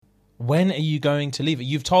When are you going to leave her?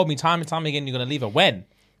 You've told me time and time again you're going to leave her. When?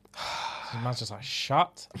 The man's just like,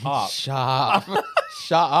 shut up. Shut up.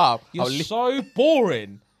 Shut up. You're so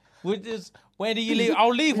boring. Where do you leave? I'll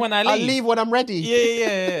leave when I leave. I'll leave when I'm ready.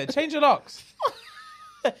 Yeah. Change your locks.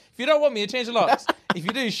 If you don't want me, change the locks. If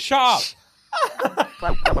you do, shut up.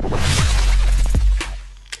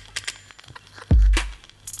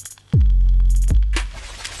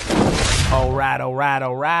 All right.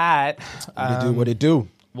 What it do?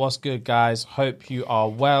 What's good, guys? Hope you are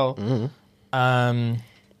well. Yeah,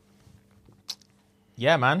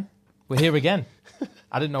 man. We're here again.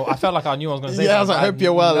 I didn't know. I felt like I knew I was going to say that. Yeah, I was like, hope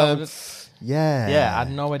you're well. Yeah, I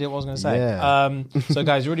had no idea what I was going to say. Yeah. So,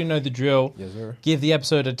 guys, you already know the drill. Yes, sir. Give the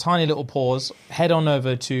episode a tiny little pause. Head on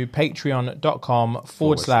over to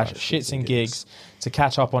patreon.com/shits and gigs to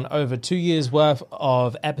catch up on over 2 years worth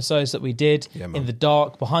of episodes that we did in the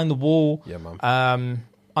dark, behind the wall,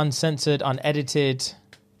 uncensored, unedited.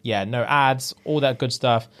 Yeah, no ads, all that good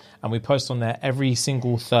stuff. And we post on there every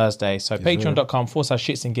single Thursday. So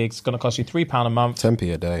patreon.com/shits and gigs. It's going to cost you £3 a month.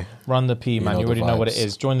 10p a day. Run the P, man. You already know what it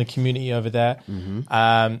is. Join the community over there.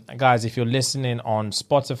 Guys, if you're listening on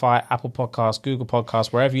Spotify, Apple Podcasts, Google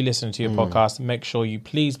Podcasts, wherever you listen to your podcast, make sure you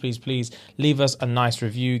please leave us a nice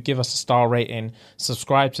review. Give us a star rating.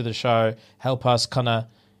 Subscribe to the show. Help us kind of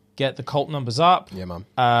get the cult numbers up. Yeah, man.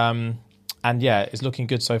 And yeah, it's looking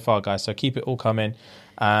good so far, guys. So keep it all coming.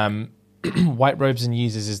 White robes and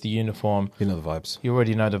Yeezys is the uniform. You know the vibes. You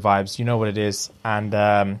already know the vibes. You know what it is.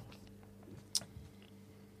 And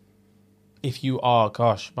if you are,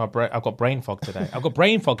 gosh, I've got brain fog today. I've got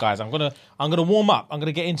brain fog, guys. I'm gonna warm up. I'm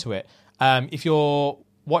gonna get into it. If you're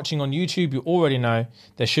watching on YouTube, you already know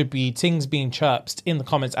there should be things being chirped in the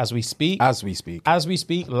comments as we speak. As we speak,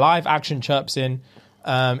 live action chirps in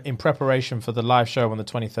preparation for the live show on the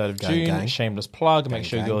 23rd of June. Gang. Shameless plug. Make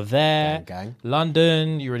sure you're there. Gang.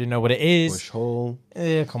 London, you already know what it is. Bush Hall.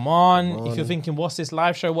 Yeah, come on. If you're thinking, what's this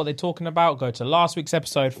live show? What they're talking about? Go to last week's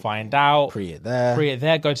episode. Find out. Pre it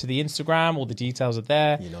there. Go to the Instagram. All the details are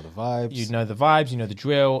there. You know the vibes. You know the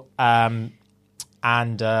drill. Yeah,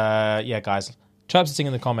 guys. Chirps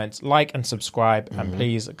in the comments, like and subscribe, and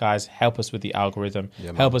please, guys, help us with the algorithm.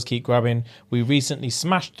 Help us keep growing. We recently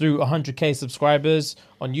smashed through 100k subscribers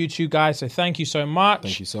on YouTube, guys. So thank you so much.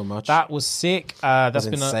 Thank you so much. That was sick. That's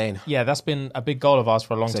been insane. That's been a big goal of ours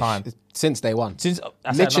for a long time. Since day one.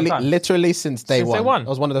 Literally since day one. It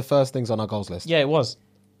was one of the first things on our goals list. Yeah, it was.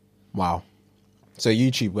 Wow. So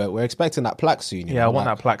YouTube, we're expecting that plaque soon. I want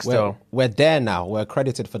that plaque still. We're there now. We're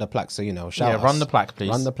accredited for the plaque. So, shout us. Run the plaque, please.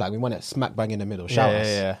 Run the plaque. We want it smack bang in the middle. Shout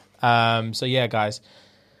us. So, guys.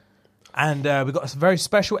 And we've got a very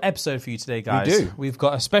special episode for you today, guys. We do. We've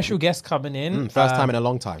got a special guest coming in. First time in a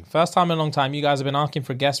long time. You guys have been asking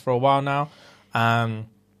for guests for a while now.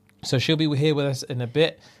 So she'll be here with us in a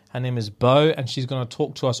bit. Her name is Bo, and she's going to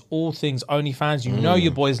talk to us all things OnlyFans. You know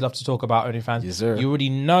your boys love to talk about OnlyFans. Yes, sir. You already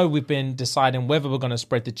know we've been deciding whether we're going to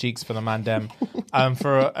spread the cheeks for the mandem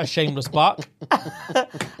for a shameless buck.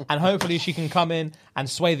 And hopefully she can come in and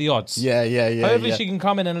sway the odds. Yeah. Hopefully she can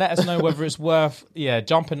come in and let us know whether it's worth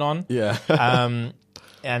jumping on. Yeah. And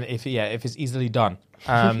if it's easily done.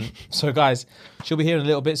 So, guys, she'll be here in a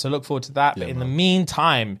little bit, so look forward to that. But in the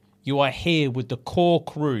meantime, you are here with the core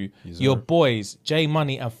crew. Your boys, J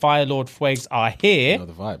Money and Firelord Fuegs, are here. You know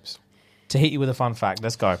the vibes. To hit you with a fun fact.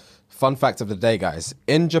 Let's go. Fun fact of the day, guys.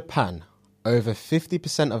 In Japan, over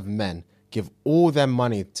 50% of men give all their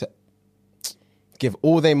money they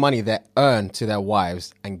earn to their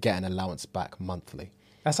wives and get an allowance back monthly.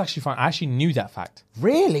 That's actually fun. I actually knew that fact.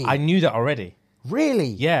 Really? I knew that already. Really?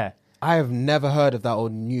 Yeah. I have never heard of that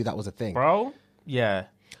or knew that was a thing. Bro, yeah.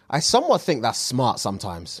 I somewhat think that's smart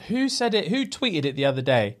sometimes. Who said it? Who tweeted it the other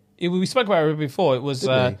day? We spoke about it before. It was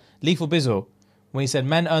Lethal Bizzle when he said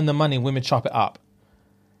men earn the money, women chop it up.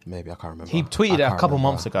 Maybe, I can't remember. He tweeted it a couple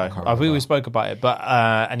months ago. I think we spoke about it, but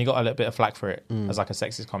and he got a little bit of flack for it as like a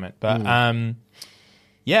sexist comment. But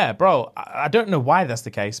yeah, bro, I don't know why that's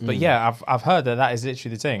the case, but yeah, I've heard that is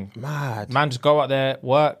literally the thing. Mad. Man, just go out there,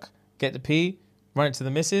 work, get the P, run it to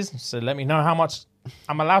the missus, so let me know how much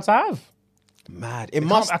I'm allowed to have. Mad.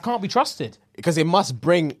 I can't be trusted. Because it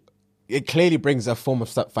clearly brings a form of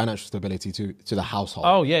financial stability to the household.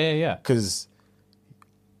 Oh, yeah. Because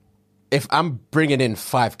if I'm bringing in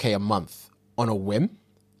 5k a month on a whim,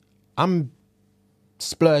 I'm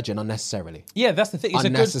splurging unnecessarily. Yeah, that's the thing. It's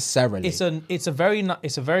unnecessarily. It's a very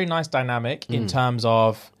nice dynamic in terms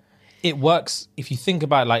of it works if you think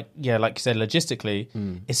about like you said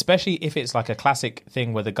logistically, especially if it's like a classic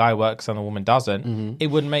thing where the guy works and the woman doesn't. It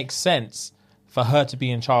would make sense for her to be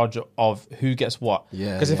in charge of who gets what.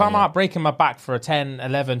 Yeah, Because if yeah, I'm yeah. out breaking my back for 10,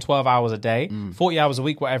 11, 12 hours a day, 40 hours a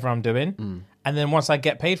week, whatever I'm doing, and then once I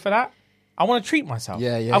get paid for that, I want to treat myself.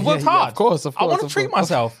 Yeah, yeah. I've worked yeah, hard. Of course. I want to treat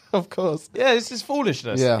myself. Of course. Yeah, this is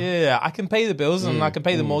foolishness. Yeah. Yeah. I can pay the bills and I can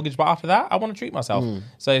pay the mortgage, but after that, I want to treat myself.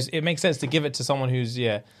 So it makes sense to give it to someone who's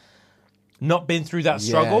not been through that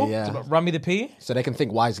struggle. yeah. To run me the P. So they can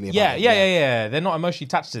think wisely about Yeah, it. yeah. They're not emotionally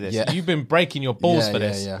attached to this. Yeah. You've been breaking your balls Yeah, for yeah,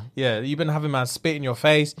 this. yeah. You've been having man spit in your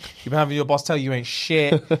face. You've been having your boss tell you ain't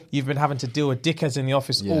shit. You've been having to deal with dickheads in the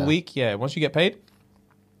office all Yeah. week. Yeah, once you get paid,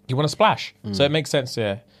 you want to splash. So it makes sense,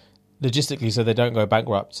 logistically, so they don't go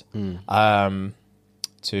bankrupt.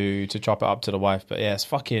 To chop it up to the wife. But yeah, it's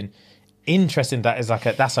fucking interesting.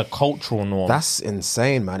 That's a cultural norm. That's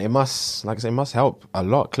insane, man. It must, like I say, it must help a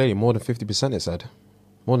lot. Clearly, more than 50%. It said,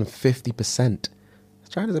 more than 50%.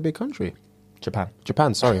 China's a big country.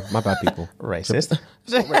 Japan. Sorry, my bad, people. Racist.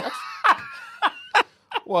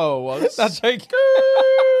 Whoa, That's joking.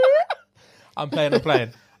 I'm playing.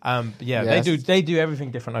 Yeah, Yes. they do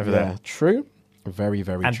everything different over Yeah, there. true. Very,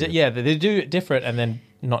 very And true. they do it different and then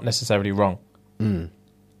not necessarily wrong.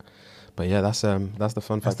 But yeah, that's the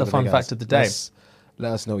fun fact. the of the fun day, fact guys. of the day.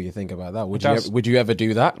 Let us know what you think about that. does. Would you ever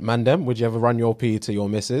do that, Mandem? Would you ever run your P to your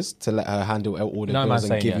missus to let her handle all the No, bills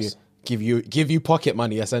man, and saying yes. give you pocket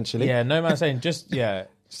money essentially? Yeah, no man saying just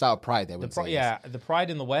Just out of pride, they would say. yes. the pride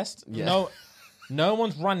in the West. Yeah. No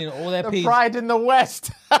one's running all their The P's. pride in the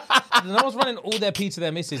West. No one's running all their P to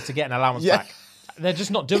their missus to get an allowance Yeah. back. They're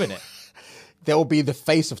just not doing it. They will be the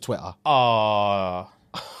face of Twitter. Oh.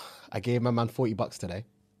 I gave my man $40 today.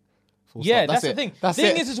 Full Yeah, stop. that's the it. thing. That's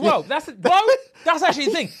thing it. is as well. That's actually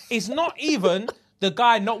the thing. It's not even the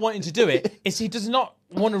guy not wanting to do it. It's he does not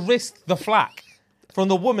want to risk the flack from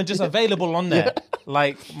the woman just available on there.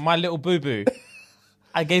 Like my little boo boo.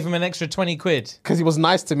 I gave him an extra 20 quid Because he was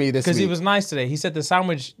nice to me this week. because he was nice today. He said the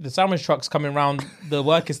sandwich truck's coming round the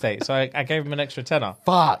work estate, so I gave him an extra tenner.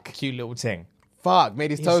 Fuck. Cute little ting.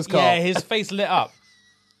 Made his toes curl. Yeah, his face lit up.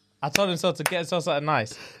 I told him so to get himself something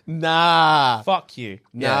nice. Nah. Fuck you.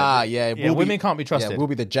 Nah, yeah. Yeah, women can't be trusted. Yeah, we'll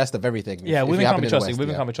be the jest of everything. Yeah, if women you can't happen be in the trusted. West,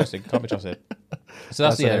 Women yeah. can't be trusted. Can't be trusted. So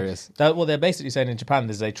That's hilarious. what they're basically saying in Japan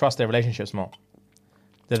is they trust their relationships more.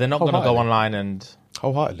 That they're not going to go Wholeheartedly. online and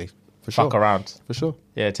Wholeheartedly. For sure. fuck around. For sure.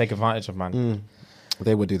 Yeah, take advantage of man.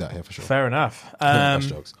 They would do that here for sure. Fair enough. That's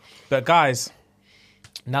jokes. But guys,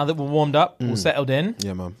 now that we're warmed up, we're settled in.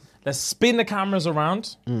 Yeah, man. Let's spin the cameras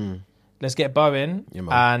around. Let's get Bo in. Yeah,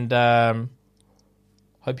 man. And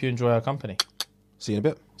hope you enjoy our company. See you in a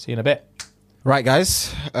bit. See you in a bit. Right,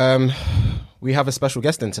 guys. We have a special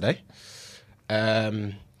guest in today.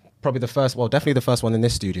 Probably definitely the first one in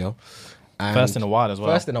this studio. And First in a while as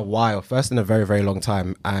well. First in a very, very long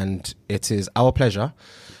time. And it is our pleasure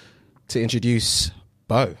to introduce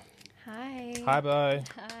Bo. Hi. Hi, Bo.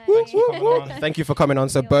 Hi. Thank you for coming on.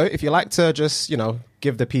 So, Bo, if you like to just,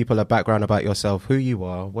 give the people a background about yourself, who you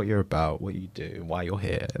are, what you're about, what you do, why you're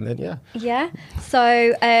here, and then, yeah. Yeah. So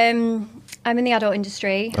I'm in the adult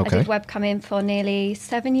industry. Okay. I did webcamming for nearly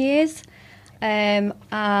 7 years. And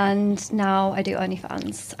now I do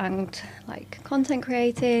OnlyFans and like content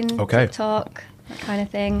creating, Okay. TikTok, that kind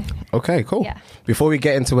of thing. Okay, cool. Yeah. Before we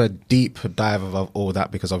get into a deep dive of all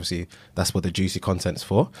that, because obviously that's what the juicy content's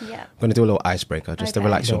for, Yeah. I'm going to do a little icebreaker just to Okay.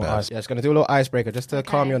 relax your Little nerves. Yeah, just going to do a little icebreaker just to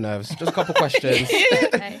calm your nerves. Just a couple questions,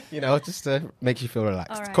 Okay. just to make you feel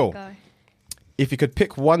relaxed. All right. Cool. Go. If you could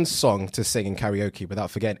pick one song to sing in karaoke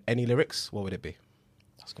without forgetting any lyrics, what would it be?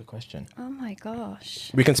 That's a good question. Oh my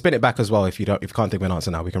gosh. We can spin it back as well if you can't think of an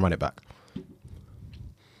answer now. We can run it back.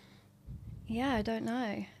 Yeah, I don't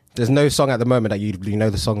know. There's no song at the moment that you know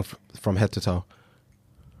the song from head to toe.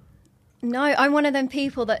 No, I'm one of them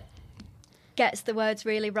people that gets the words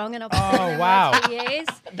really wrong, and I've been Oh, saying them wow. words for years.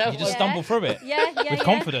 You just stumble through it. Yeah, yeah, With yeah.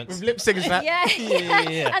 confidence. Lip syncs that. Yeah,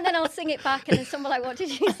 yeah. and then I'll sing it back, and then someone like, "What did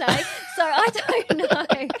you say?" So I don't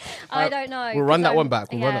know. I don't know. We'll run 'cause that one I'm-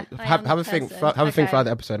 back. We'll yeah, run it. I Have am a that think. person. Have a think Okay. throughout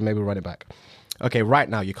the episode, and maybe we'll run it back. Okay, right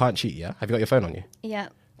now you can't cheat. Yeah, have you got your phone on you? Yeah.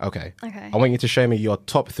 Okay. Okay. I want you to show me your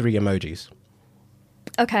top 3 emojis.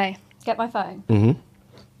 Okay. Get my phone.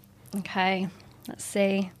 Mm-hmm. Okay. Let's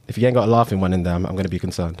see. If you ain't got a laughing one in there, I'm going to be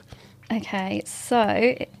concerned. Okay. So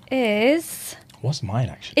it is. What's mine,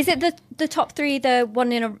 actually? Is it the top 3? The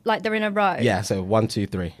one in a they're in a row. Yeah. So 1, 2,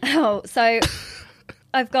 3. Oh, so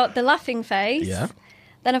I've got the laughing face. Yeah.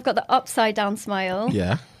 Then I've got the upside down smile.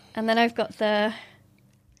 Yeah. And then I've got the.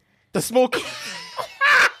 The small.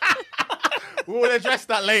 We'll address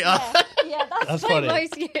that later. Yeah, That's my funny.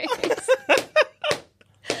 most used.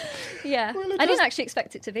 Yeah, I didn't actually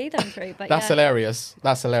expect it to be them 3, but That's yeah. hilarious.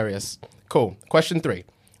 That's hilarious. Cool. Question 3.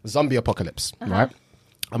 Zombie apocalypse, right?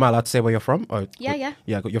 Am I allowed to say where you're from? Or, Yeah.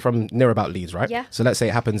 Yeah, you're from near about Leeds, right? Yeah. So let's say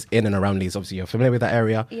it happens in and around Leeds. Obviously, you're familiar with that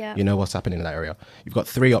area. Yeah. You know what's happening in that area. You've got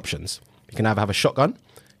 3 options. You can either have a shotgun.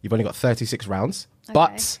 You've only got 36 rounds. Okay.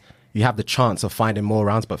 But you have the chance of finding more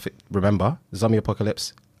rounds. But remember, zombie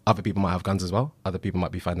apocalypse, other people might have guns as well. Other people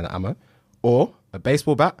might be finding ammo. Or a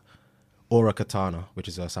baseball bat or a katana, which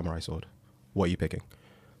is a samurai sword. What are you picking?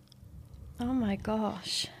 Oh my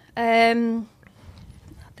gosh.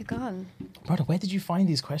 The gun. Brother, where did you find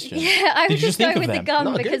these questions? Yeah, I Did would you just think go of with the them? gun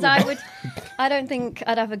No, because Google. I don't think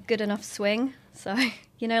I'd have a good enough swing. So,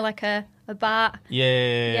 like a bat.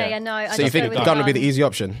 Yeah. No. I'd So you just go think with the gun would be the easy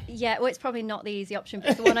option? Yeah, well, it's probably not the easy option, but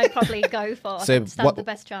it's the one I'd probably go for. So I'd stand the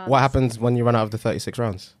best chance. what happens when you run out of the 36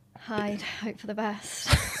 rounds? Hide, hope for the best.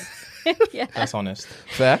 Yeah. That's honest.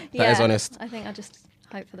 Fair? That is Yeah, honest. I think I just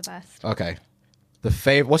hope for the best. Okay.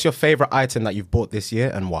 What's your favourite item that you've bought this year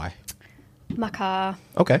and why? My car,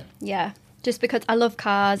 Okay. yeah. Just because I love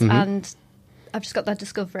cars and I've just got that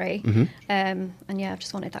Discovery. And yeah, I've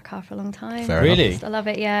just wanted that car for a long time. Fair enough. Really? I love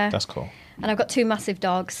it, yeah. That's cool. And I've got 2 massive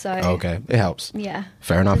dogs, so Okay. It helps. yeah.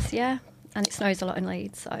 Fair enough. Just, yeah. And it snows a lot in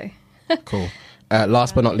Leeds, so. Cool.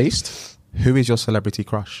 Last but not least, who is your celebrity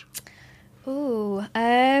crush? Ooh,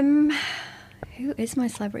 who is my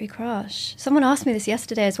celebrity crush? Someone asked me this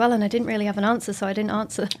yesterday as well, and I didn't really have an answer, so I didn't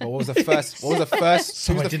answer. What was the first?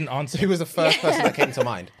 So I didn't answer. Who was the first person that came to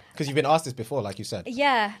mind? Because you've been asked this before, like you said.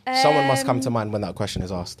 Yeah. Someone must come to mind when that question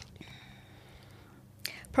is asked.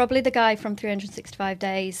 Probably the guy from 365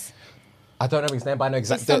 Days. I don't know his name, but I know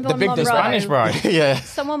exactly. It's someone Monroe. Spanish bro. Yeah.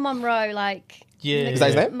 Someone Monroe, like. Yeah. Is that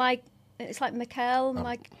his name? Mike. It's like Mikel.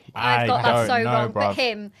 Mike. I I've got that don't so know, wrong. bruv. But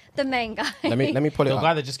him, the main guy. Let me pull it The up.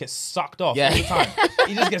 guy that just gets sucked off Yeah. all the time.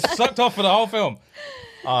 He just gets sucked off for the whole film.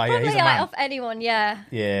 Oh, yeah, Probably he's a like man. off anyone, yeah.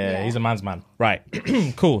 Yeah, he's a man's man. Right.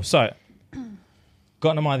 Cool. So,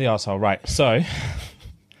 got to mind the arsehole. Right. So,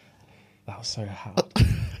 that was so hard.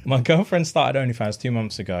 My girlfriend started OnlyFans 2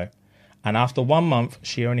 months ago. And after 1 month,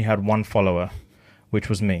 she only had 1 follower, which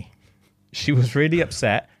was me. She was really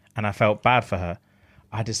upset and I felt bad for her.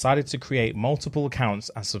 I decided to create multiple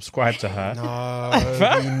accounts and subscribe to her.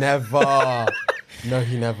 No, he never. No,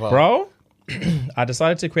 he never. Bro, I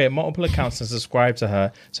decided to create multiple accounts and subscribe to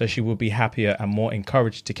her so she would be happier and more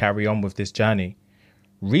encouraged to carry on with this journey.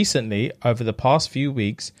 Recently, over the past few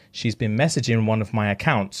weeks, she's been messaging one of my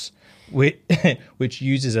accounts, which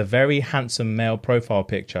uses a very handsome male profile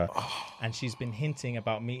picture. And she's been hinting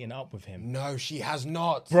about meeting up with him. No, she has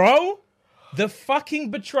not. Bro, the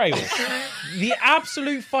fucking betrayal. The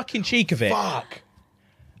absolute fucking cheek of it. Fuck.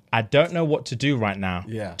 I don't know what to do right now.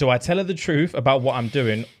 Yeah. Do I tell her the truth about what I'm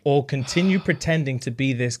doing or continue pretending to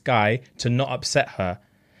be this guy to not upset her?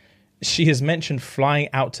 She has mentioned flying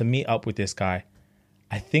out to meet up with this guy.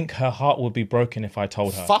 I think her heart would be broken if I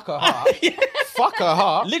told her. Fuck her heart. Fuck her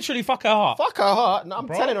heart. Literally, fuck her heart. Fuck her heart. No, I'm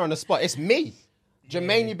telling her on the spot. It's me.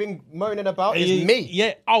 Jermaine, you've been moaning about. It's me.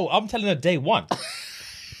 Yeah. Oh, I'm telling her day one.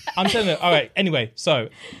 I'm telling her. All right. Anyway, so,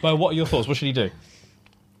 but what are your thoughts? What should he do?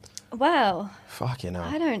 Well, Fuck you know.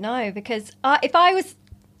 I don't know because if I was,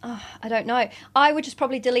 I don't know. I would just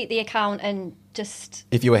probably delete the account and just,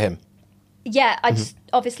 If you were him. yeah, I'd just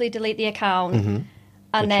obviously delete the account. And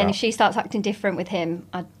Good then shout. if she starts acting different with him,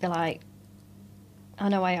 I'd be like, I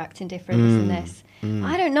know why you're acting different, this and this.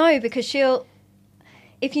 I don't know because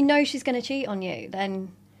if you know she's going to cheat on you,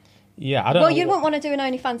 then... Yeah, I don't Well, know. you wouldn't want to do an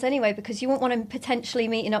OnlyFans anyway because you wouldn't want him potentially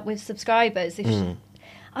meeting up with subscribers.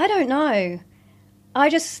 I don't know.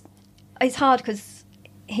 It's hard because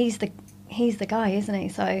he's the guy, isn't he?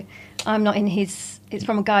 So I'm not in his... It's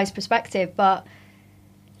from a guy's perspective, but...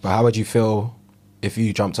 But how would you feel if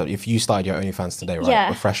you jumped up, if you started your OnlyFans today, right? Yeah.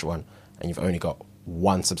 A fresh one, and you've only got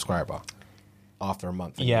 1 subscriber after a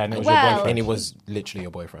month? Yeah, and it was your and boyfriend. it was literally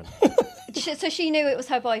your boyfriend. So she knew it was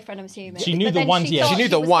her boyfriend, I'm assuming. She knew But the then one- yeah. thought She knew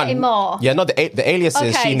the was one. getting more. Yeah, not the aliases.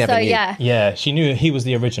 Okay, she never so knew. yeah. Yeah, she knew he was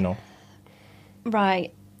the original.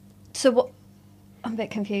 Right. So what... I'm a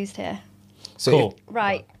bit confused here. So Cool.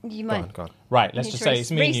 Right. You Go might... on, go on. Right, let's need just to say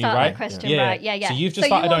it's me and you, restart right? my question, right? Yeah. So you've just so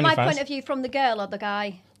started you want my OnlyFans. point of view from the girl or the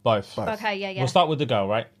guy? Both. Okay, yeah. We'll start with the girl,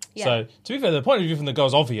 right? Yeah. So, to be fair, the point of view from the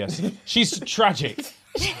girl's obvious. She's tragic.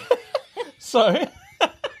 So,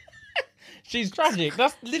 she's tragic.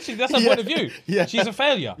 That's her point of view. Yeah. She's a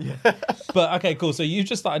failure. But, okay, cool. So, you've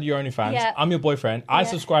just started your OnlyFans. Yeah. I'm your boyfriend. I Yeah.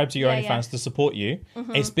 subscribe to your Yeah, OnlyFans yeah. to support you.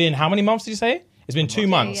 It's been, how many months did you say? It's been 2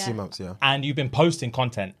 months. yeah. 2 months, yeah. And you've been posting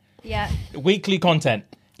content, Yeah. weekly content.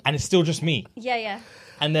 And it's still just me. Yeah.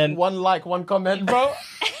 And then, 1 like, 1 comment. bro,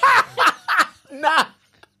 Nah.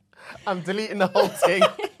 I'm deleting the whole thing.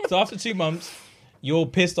 so after 2 months, you're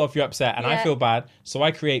pissed off, you're upset, and I Yeah. feel bad. So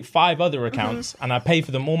I create 5 other accounts and I pay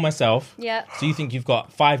for them all myself. Yeah. So you think you've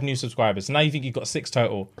got 5 new subscribers. So now you think you've got 6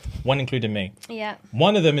 total, 1 including me. Yeah.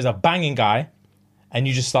 One of them is a banging guy, and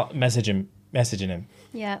you just start messaging him.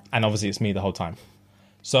 Yeah. And obviously it's me the whole time.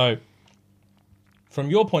 So from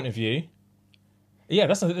your point of view, yeah,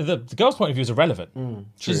 that's the girl's point of view is irrelevant.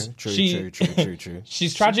 True.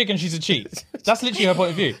 She's tragic and she's a cheat. That's literally her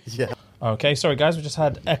point of view. Yeah. Okay, sorry guys, we just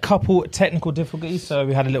had a couple technical difficulties, so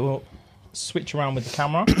we had a little switch around with the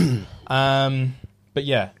camera. But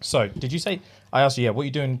yeah, so did you say? I asked you, what are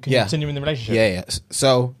you doing? Can you continue in the relationship? Yeah.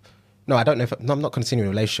 So, no, I don't know if I'm not continuing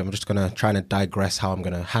a relationship. I'm just gonna try and digress how I'm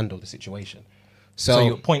gonna handle the situation. So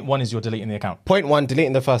your point 1 is you're deleting the account. Point 1,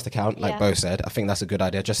 deleting the first account, like Yeah. Bo said. I think that's a good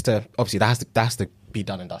idea. Just to obviously that has to be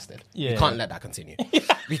done and dusted. Yeah. We can't let that continue.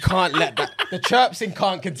 We can't let that. The chirpsing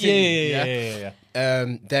can't continue. Yeah.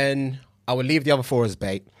 Then I would leave the other 4 as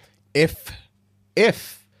bait. If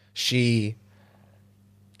she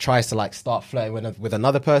tries to like start flirting with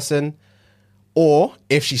another person, or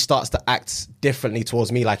if she starts to act differently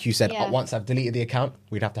towards me, like you said, Yeah. once I've deleted the account,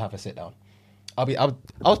 we'd have to have a sit down. I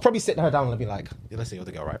was probably sitting her down and I'd be like, let's see, you're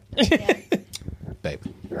the girl, right? Yeah. Babe,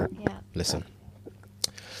 Yeah. listen.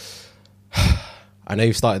 I know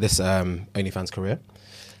you've started this OnlyFans career,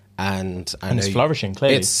 and I know it's flourishing,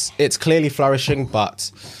 clearly. It's clearly flourishing, but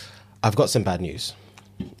I've got some bad news.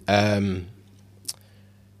 Do you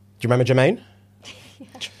remember Jermaine?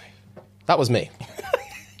 That was me.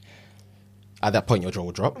 At that point, your jaw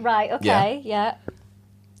will drop. Right. Okay. Yeah.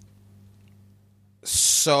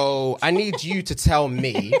 So I need you to tell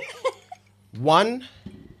me, 1,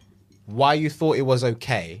 why you thought it was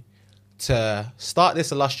okay to start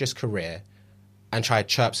this illustrious career and try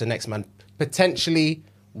chirps the next man, potentially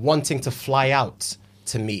wanting to fly out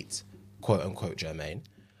to meet, quote unquote, Jermaine.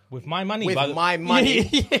 With my money. With my money.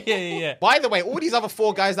 Yeah. By the way, all these other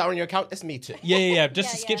 4 guys that are on your account, it's me too. Yeah.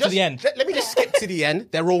 Just to skip to the end. Let me just skip to the end.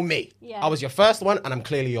 They're all me. Yeah. I was your first one, and I'm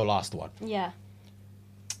clearly your last one. Yeah.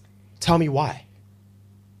 Tell me why.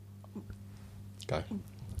 Go.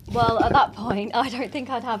 Well, at that point, I don't think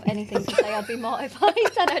I'd have anything to say. I'd be mortified,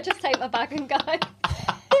 and I'd just take my bag and go.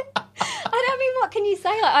 I mean, what can you say?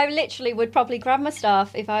 Like, I literally would probably grab my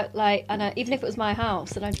stuff if I even if it was my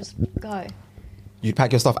house, and I'd just go. You'd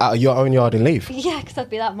pack your stuff out of your own yard and leave. Yeah, because I'd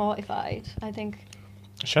be that mortified. I think.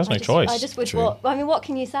 She has no I just, choice. I just would. True. I mean, what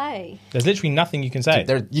can you say? There's literally nothing you can say.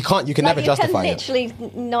 You can never justify You it. can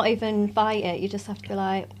literally not even fight it. You just have to be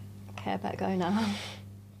like, okay, I better go now.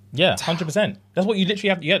 Yeah, 100%. That's what you literally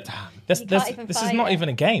have to get. This even is fight not it. even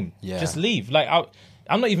a game. Yeah. Just leave. Like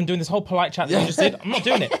I'm not even doing this whole polite chat that you just did. I'm not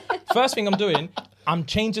doing it. First thing I'm doing, I'm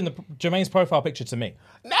changing Jermaine's profile picture to me.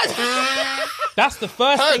 That's the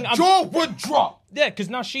first thing. Her jaw would drop. Yeah, because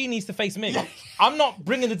now she needs to face me. I'm not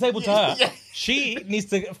bringing the table to her. She needs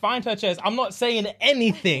to find her chairs. I'm not saying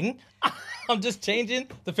anything. I'm just changing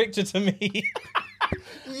the picture to me.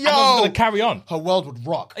 Yo, I'm going to carry on. her world would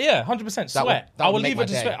rock. Yeah, 100% sweat. that I would will make leave my her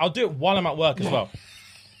to day. sweat. I'll do it while I'm at work as well.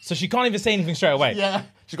 So she can't even say anything straight away. Yeah,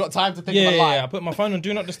 she's got time to think Yeah, of a lie. I put my phone on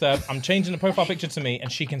Do Not Disturb. I'm changing the profile picture to me,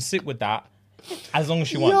 and she can sit with that as long as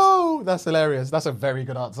she wants. Yo, that's hilarious. That's a very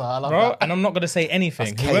good answer. I love Bro, that. and I'm not going to say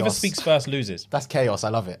anything. That's Whoever chaos. speaks first loses. That's chaos. I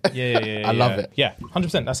love it. Yeah. I love it. Yeah,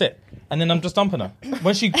 100%. That's it. And then I'm just dumping her.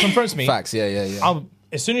 When she confronts me, Facts. Yeah.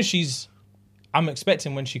 as soon as I'm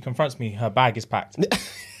expecting when she confronts me, her bag is packed.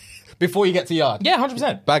 Before you get to yard. Yeah,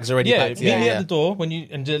 100%. Bag's already packed. Meet me Yeah. at the door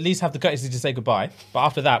and at least have the courtesy to say goodbye. But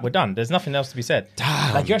after that, we're done. There's nothing else to be said.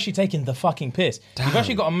 Damn. Like, you're actually taking the fucking piss. You've Damn.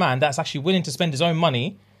 actually got a man that's actually willing to spend his own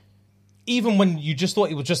money, even when you just thought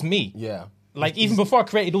it was just me. Yeah. Like, even before I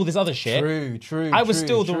created all this other shit, True. I was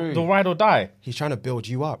still the ride or die. He's trying to build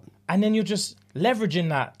you up. And then you're just leveraging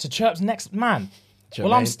that to chirp's next man.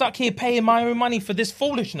 Well, I'm Jermaine. stuck here paying my own money for this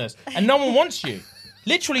foolishness, and no one wants you.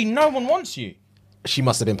 Literally, no one wants you. She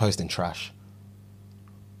must have been posting trash.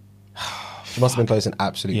 She must have been posting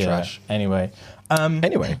absolute trash. Anyway.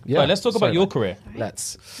 Anyway, yeah. Right, let's talk Sorry, about your man. career.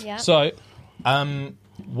 Let's. Yeah. So,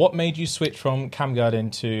 what made you switch from CamGuard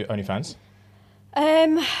into OnlyFans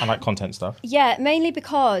and like content stuff? Yeah, mainly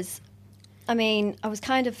because, I mean, I was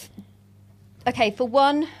kind of okay. For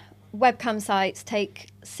one, webcam sites take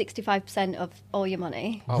 65% of all your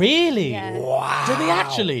money. Really? Yeah. Wow. Do they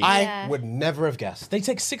actually? I Yeah. would never have guessed. They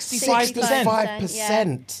take 65%.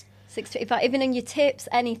 65%. 65, even in your tips,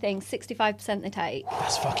 anything, 65% they take.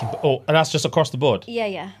 That's fucking. Oh, and that's just across the board.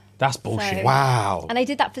 Yeah. That's bullshit. So- Wow. And I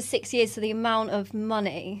did that for 6 years, so the amount of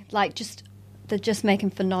money, like they're just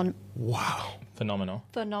making for non. Wow. Phenomenal.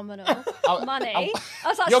 Money. I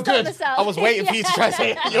was like, You're stop good. myself. I was waiting for you to try to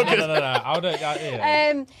say it. You're good. No. I would,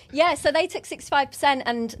 yeah. Yeah, so they took 65%,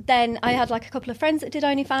 and then I had like a couple of friends that did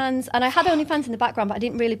OnlyFans, and I had OnlyFans in the background, but I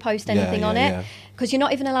didn't really post anything on it because you're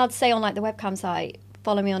not even allowed to say on like the webcam site,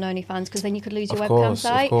 follow me on OnlyFans, because then you could lose your webcam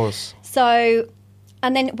site. Of course. So,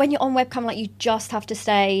 and then when you're on webcam, like you just have to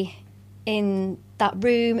stay in that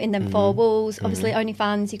room, in them four walls. Obviously,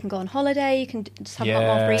 OnlyFans, you can go on holiday, you can just have a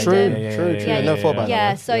lot more freedom. True. Yeah, No thought about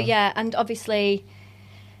yeah, that. so yeah, and obviously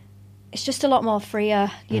it's just a lot more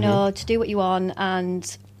freer, you know, to do what you want.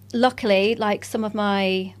 And luckily, like some of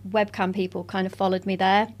my webcam people kind of followed me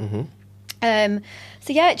there.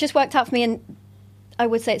 So yeah, it just worked out for me, and I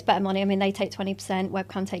would say it's better money. I mean, they take 20%,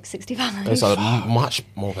 webcam takes 65%. It's much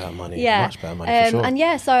more better money. Yeah, Much better money for sure. and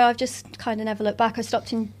yeah, so I've just kind of never looked back. I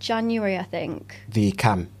stopped in January, I think. The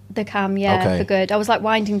cam. The cam, yeah, Okay. for good. I was like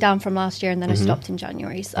winding down from last year, and then I stopped in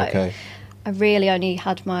January. So Okay. I really only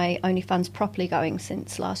had my OnlyFans properly going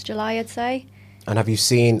since last July, I'd say. And have you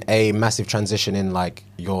seen a massive transition in like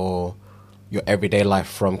your everyday life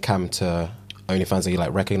from cam to OnlyFans? Are you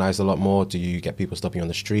like recognized a lot more? Do you get people stopping you on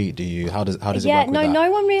the street? How does it work with that?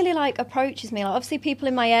 No one really like approaches me. Like obviously people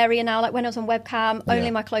in my area now, like when I was on webcam, only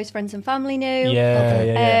my close friends and family knew.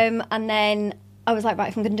 Yeah. And then I was like, right,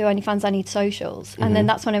 if I'm going to do OnlyFans, I need socials. And then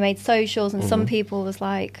that's when I made socials, and some people was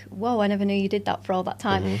like, whoa, I never knew you did that for all that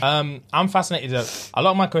time. I'm fascinated. A lot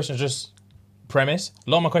of my questions just premise. A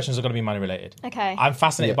lot of my questions are going to be money related. Okay. I'm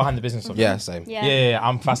fascinated behind the business of it. Yeah, same. Yeah.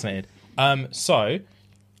 I'm fascinated. So,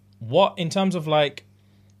 what in terms of like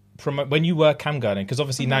when you were cam girling, because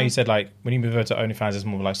obviously now you said like when you move over to OnlyFans, it's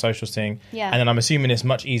more of like socials thing. Yeah. And then I'm assuming it's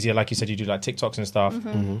much easier, like you said, you do like TikToks and stuff.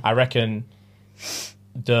 I reckon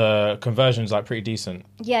the conversion's like pretty decent.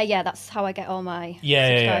 Yeah, that's how I get all my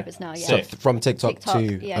Yeah. subscribers now. Yeah. So from TikTok to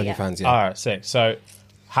Yeah, yeah. OnlyFans, yeah. All right, sick. So,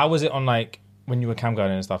 how was it on like when you were cam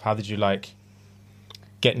girling and stuff? How did you like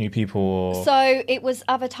get new people? Or... So it was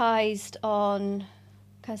advertised on.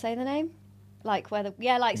 Can I say the name? Like where the so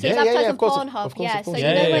it's Yeah, advertised of on course, Pornhub. of course, yeah, of course. so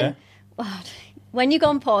Yeah, you know yeah, when you go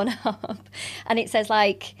on Pornhub and it says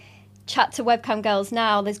like chat to webcam girls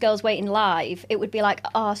now, there's girls waiting live. It would be like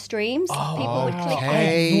our streams. People would click. I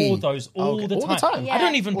ignore those all Okay. the All the time. time? Yeah. I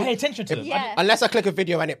don't even pay attention to them. Yeah. Unless I click a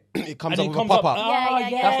video and it comes And up it with a comes up. pop-up.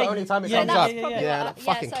 Yeah. That's the only time it Yeah, comes that's up. probably Yeah, what-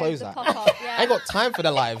 fucking so close the that. pop-up, yeah. I ain't got time for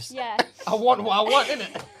the lives. Yeah. I want what I want,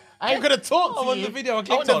 innit? I ain't gonna talk to I want you. the video I I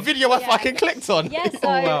clicked want the on. video I Yeah. fucking clicked on. Yeah, so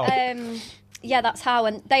wow. yeah, that's how,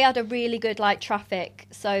 and they had a really good like traffic,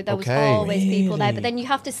 so there was Okay. always people there. Really? But then you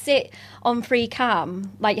have to sit on free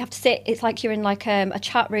cam, like you have to sit. It's like you're in like a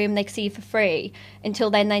chat room. They can see you for free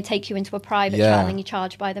until then they take you into a private Yeah. chat and you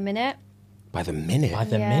charge by the minute. By the minute. By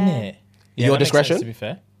the Yeah. minute. Yeah, Your that makes sense, discretion? to be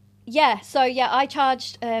fair. Yeah, so yeah, I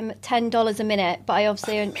charged $10 a minute, but I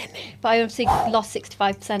obviously lost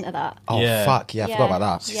 65% of that. Oh Yeah. fuck yeah! I forgot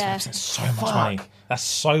about that. Yeah. That's so much money. That's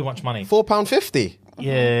so much money. £4.50.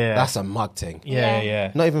 Yeah. That's a mug thing.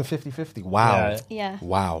 yeah. Not even 50-50. Wow. Yeah.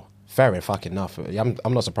 Wow. Fair fuck enough.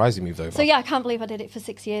 I'm not surprised you moved over. So yeah, I can't believe I did it for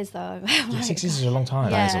 6 years though. Like, 6 years is a long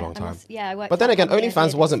time. That is a long and time. I worked But then out again, how many years I OnlyFans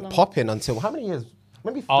did it wasn't for long. popping until how many years?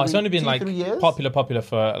 Maybe Oh, it's only been 3 years? popular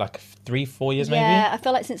for like 3-4 years maybe. Yeah, I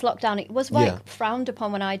feel like since lockdown, it was like Yeah. frowned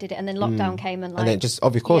upon when I did it, and then lockdown came and like. And then just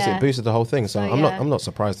of course yeah. it boosted the whole thing. So So, I'm yeah. not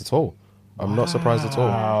surprised at all. I'm not surprised at all.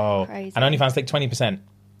 Oh, Crazy. and OnlyFans take 20%.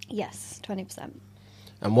 Yes, 20%.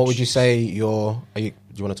 And what would you say do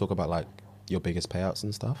you want to talk about like your biggest payouts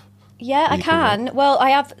and stuff? Yeah, I You can can. Well, I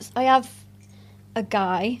have a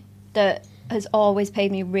guy that has always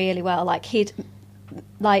paid me really well. Like he'd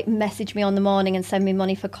like message me on the morning and send me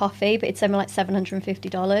money for coffee, but he'd send me like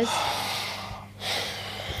 $750.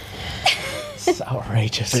 It's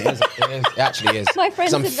outrageous. It actually is. My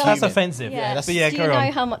friends I'm have gone- That's fuming. offensive. Yeah. that's- But yeah, Do you carry know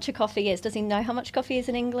on. how much a coffee is? Does he know how much coffee is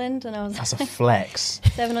in England? And I was That's a flex.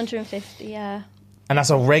 750. Yeah. And that's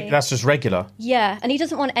that's just regular. Yeah, and he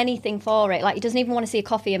doesn't want anything for it. Like, he doesn't even want to see a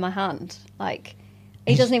coffee in my hand. Like,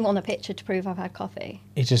 he doesn't even want a picture to prove I've had coffee.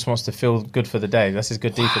 He just wants to feel good for the day. That's his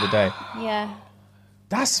good deed for the day. Yeah.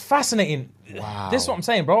 That's fascinating. Wow. This is what I'm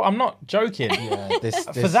saying, bro. I'm not joking. Yeah, this,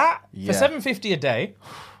 For that, yeah. for $750 a day,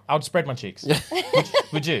 I would spread my cheeks.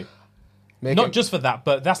 Would you? Make Not it- just for that,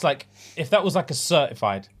 but that's like if that was like a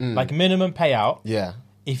certified, like minimum payout. Yeah.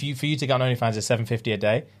 For you to get on OnlyFans is $750 a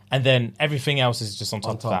day, and then everything else is just on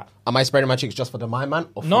top of that. Am I spreading my cheeks just for the my man?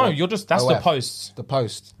 Or for No, the you're just that's the OF? posts. The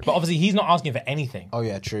post. But obviously, he's not asking for anything. Oh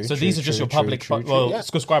yeah, true. So true, these are just true, your true, public, true, true, yeah.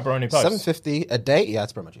 subscriber only posts. $750 a day. Yeah, I'd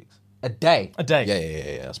spread my cheeks. A day. A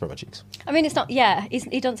day. Yeah. I'd spread my cheeks. I mean, it's not, yeah,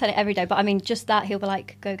 he doesn't say it every day, but I mean, just that, he'll be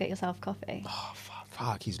like, go get yourself coffee.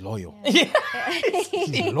 Fuck, he's loyal. Yeah,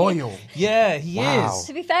 He's loyal. yeah, he Wow. is.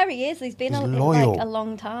 To be fair, he is. He's been He's like loyal. a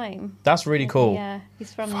long time. That's really cool. Yeah,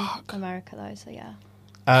 he's from America though, so yeah.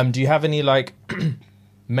 Do you have any like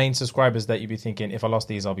main subscribers that you'd be thinking, if I lost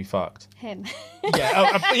these, I'll be fucked? Him.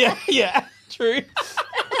 Yeah, yeah, true.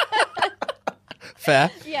 Fair.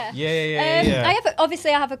 Yeah. Yeah.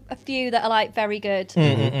 I have a few that are like very good,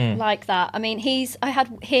 like that. I mean, he's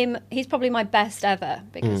probably my best ever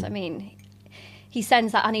because I mean, he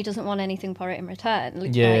sends that and he doesn't want anything for it in return. Like,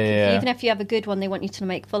 even if you have a good one, they want you to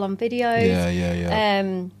make full on videos.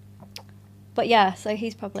 Yeah. But yeah, so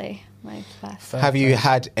he's probably my best. Have you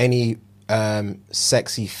had any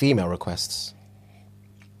sexy female requests?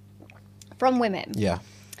 From women? Yeah.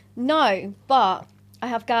 No, but I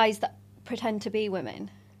have guys that pretend to be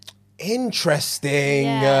women. Interesting.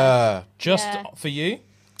 Yeah. Just Yeah. for you,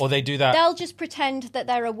 or they do that? They'll just pretend that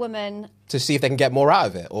they're a woman. To see if they can get more out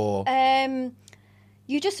of it, or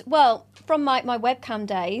From my webcam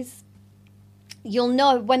days, you'll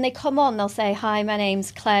know when they come on, they'll say, "Hi, my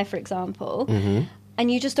name's Claire," for example,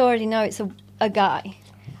 and you just already know it's a guy.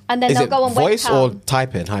 And then is they'll it go on voice webcam. or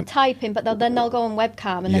typing? Typing, but then they'll go on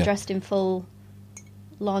webcam and Yeah. they're dressed in full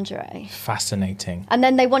lingerie. Fascinating. And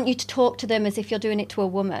then they want you to talk to them as if you're doing it to a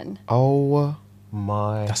woman. Oh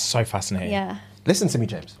my! That's so fascinating. Yeah. Listen to me,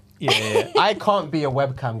 James. Yeah. I can't be a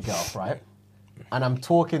webcam girl, right? And I'm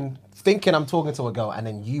thinking I'm talking to a girl, and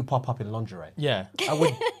then you pop up in lingerie. Yeah. I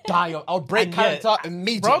would die. I'll break And character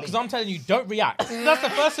immediately. Bro, because I'm telling you, don't react. That's the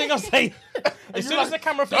first thing I'll say. As soon as the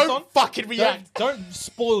camera flicks don't on, fucking react. Don't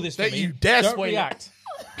spoil this for Don't me. you dare Don't spoil it. react.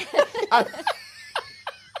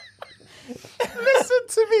 Listen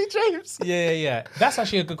to me, James. Yeah. That's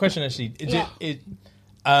actually a good question. Actually,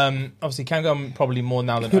 obviously, Kangam probably more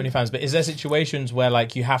now than OnlyFans. But is there situations where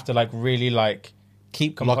like you have to like really like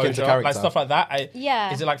keep Lock into composure, character. like stuff like that?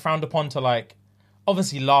 Yeah. Is it like frowned upon to like?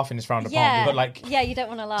 Obviously, laughing is frowned Yeah. upon, but like, Yeah, you don't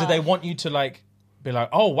want to laugh. do they want you to like be like,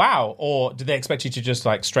 oh wow, or do they expect you to just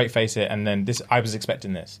like straight face it and then this? I was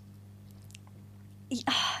expecting this.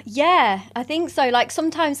 Yeah, I think so. Like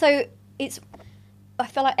sometimes, so I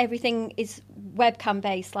feel like everything is webcam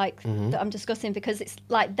based, like that I'm discussing, because it's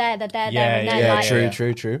like they're there, and then Yeah, like,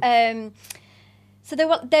 true. So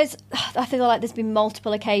I feel like there's been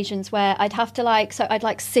multiple occasions where I'd have to I'd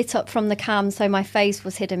like sit up from the cam so my face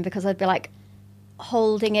was hidden because I'd be like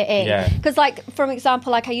holding it in. Yeah. Because like, for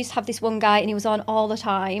example, like I used to have this one guy and he was on all the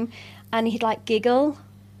time and he'd like giggle.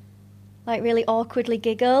 Like really awkwardly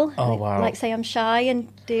giggle. Oh, wow. Like say I'm shy and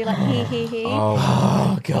do like he.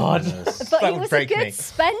 Oh god, But that he would was a break good me.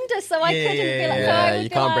 spender, so I couldn't be like. yeah. So I Yeah, would you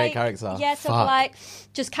be can't break like- character. Yeah, so Fuck. like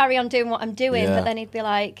just carry on doing what I'm doing, Yeah. but then he'd be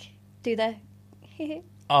like, do the.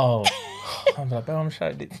 Oh, I'm like, oh, I'm shy.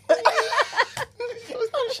 I'm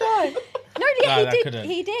shy. No, No, he that did. couldn't.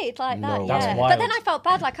 He did like No that. way. Yeah. That's But then wild. I felt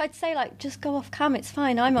bad. Like I'd say, like just go off cam. It's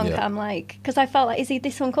fine. I'm on Yeah. cam. Like because I felt like, is he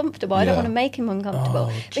this uncomfortable? I don't Yeah. want to make him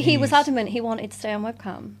uncomfortable. Oh, but he was jeez. adamant. He wanted to stay on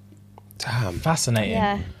webcam. Damn. Fascinating.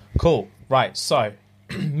 Yeah. Cool. Right. So,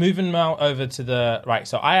 moving now over to the right.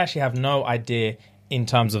 So, I actually have no idea in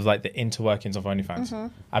terms of like the interworkings of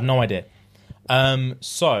OnlyFans. I have no idea.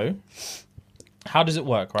 So, how does it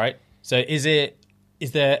work? Right. So, is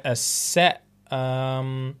there a set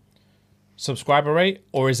subscriber rate,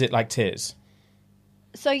 or is it like tiers?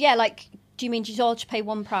 So yeah, like, do you mean you all just pay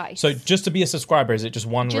one price? So, just to be a subscriber, is it just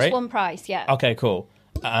one just rate? one price, yeah. Okay. Cool.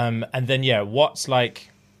 And then what's like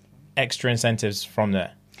extra incentives from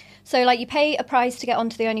there? So like you pay a price to get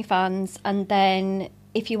onto the OnlyFans, and then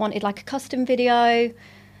if you wanted like a custom video,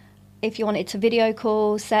 if you wanted to video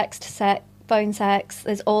call, phone sex,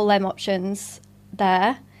 there's all them options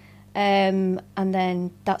there. And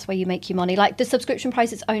then that's where you make your money. Like the subscription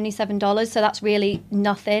price is only $7, so that's really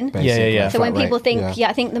nothing. Basically, Yeah. So flat when people rate. think,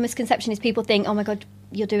 I think the misconception is people think, oh my God,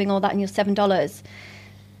 you're doing all that and you're $7.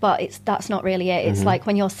 But that's not really it. It's like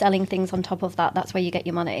when you're selling things on top of that, that's where you get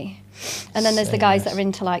your money. And then there's the guys that are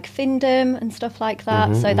into like Findom and stuff like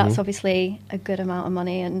that. So that's obviously a good amount of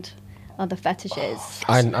money, and other fetishes.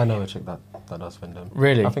 I know a chick that does Findom.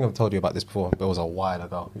 Really? I think I've told you about this before, but it was a while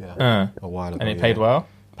ago. Yeah, a while ago. And it paid well?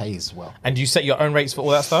 Pays well. And do you set your own rates for all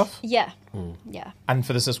that stuff? Yeah. Hmm. Yeah. And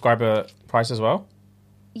for the subscriber price as well?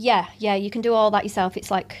 Yeah. You can do all that yourself. It's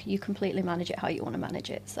like you completely manage it how you want to manage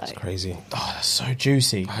it. So Crazy. Oh, that's so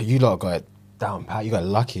juicy. You lot got it down pat. You got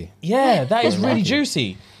lucky. Yeah, that is really Lucky.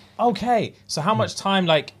 juicy. Okay, so how much time,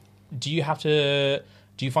 like, do you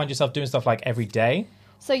find yourself doing stuff like every day?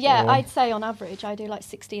 So yeah, I'd say on average I do like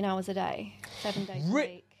 16 hours a day, 7 days a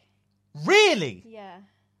week. Really? Yeah.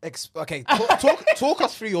 Okay, talk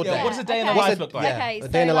us through your day. What does a day in the Okay. life look like? Okay, a so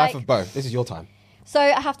day in the life like- of Bo. This is your time. So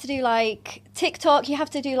I have to do like TikTok. You have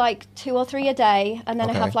to do like 2 or 3 a day, and then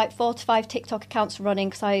I Okay. have like 4 to 5 TikTok accounts running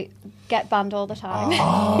because I get banned all the time.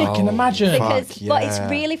 Oh, I can imagine. Because, fuck, but it's yeah.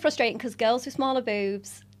 really frustrating because girls with smaller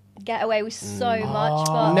boobs get away with so much.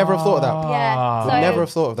 But Never have thought of that. yeah, Would so never have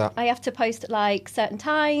thought of that. I have to post at like certain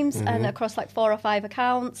times and across like 4 or 5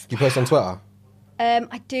 accounts. Do you post on Twitter?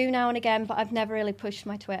 I do now and again, but I've never really pushed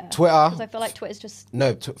my Twitter. Twitter? Because I feel like Twitter's just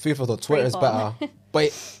No, food for thought. Twitter is Freeform. better,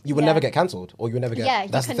 but you would Yeah. never get cancelled, or you would never get. yeah, you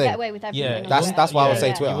that's can the thing. get away with everything. Yeah, on That's- Twitter. that's why I would say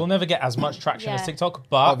Yeah. Twitter. You will never get as much traction as Yeah. TikTok,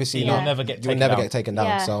 but Obviously, you'll not. never get You taken would never down. get taken down.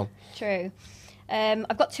 Yeah, So true.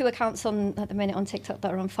 I've got 2 accounts on at the minute on TikTok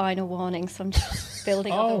that are on final warning, so I'm just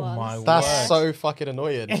building other Oh ones. my that's word. so fucking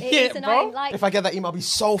annoying. It Yeah, is annoying. bro. Like, If I get that email, I'll be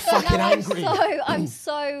so no, fucking angry. I'm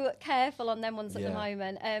so careful on them ones at the Yeah.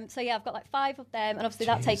 moment. So yeah, I've got like 5 of them, and obviously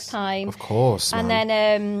that takes time. Of course, And man.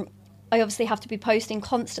 then I obviously have to be posting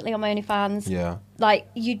constantly on my OnlyFans. Yeah. Like,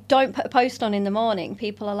 you don't put a post on in the morning.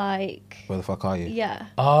 People are like, Where the fuck are you? yeah.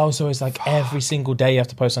 Oh, so it's like every single day you have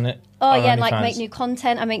to post on it. Oh, on yeah, and like OnlyFans. make new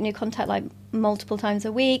content. I make new content like multiple times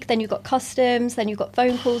a week. Then you've got customs. Then you've got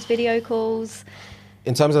phone calls, video calls.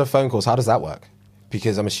 In terms of the phone calls, how does that work?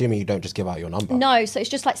 Because I'm assuming you don't just give out your number. No, so it's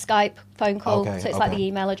just like Skype phone call. Okay, So it's like okay. the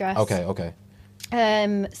email address. Okay.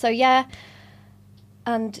 So yeah,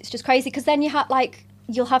 and it's just crazy because then you have like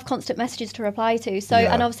you'll have constant messages to reply to. So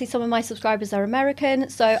Yeah. and obviously some of my subscribers are American,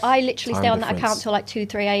 so I literally Time stay on that difference. account till like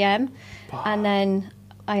 2-3 a.m. and then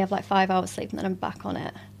I have like 5 hours sleep and then I'm back on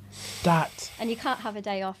it. And you can't have a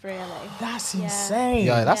day off really. That's Yeah. insane.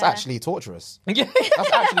 Yeah, that's Yeah. actually torturous. Yeah.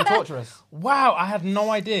 That's actually torturous. Wow, I had no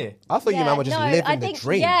idea. I thought you man were just living I the think,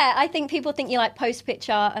 dream. Yeah, I think people think you like post a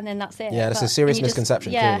picture and then that's it. Yeah, that's but- a serious and you just-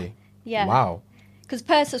 misconception, yeah, clearly. Yeah. Wow. Because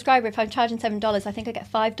per subscriber, if I'm charging $7, I think I get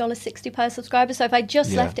 $5.60 per subscriber. So if I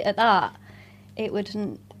just Yeah. left it at that, it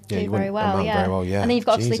wouldn't Yeah, do you very wouldn't well. amount Yeah. very well, yeah. And then you've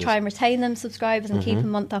got to obviously Jesus. try and retain them subscribers and keep them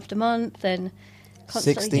month after month and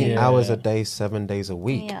constantly 16 do- hours a day, 7 days a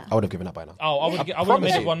week. Yeah. I would have given up by now. Oh, I would have made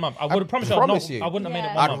promise it you. 1 month. I I would have promised promise you. you. I wouldn't have made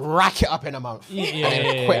it Yeah. 1 I'd month. rack it up in a month Yeah, and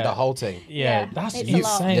then yeah, quit yeah. the whole thing. Yeah, Yeah, that's it's a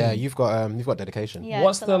lot. insane. Yeah, you've got dedication. Yeah,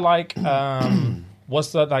 What's it's a the lot. like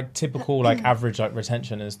what's the like typical like average like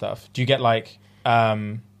retention and stuff? Do you get like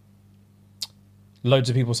loads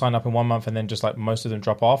of people sign up in 1 month and then just like most of them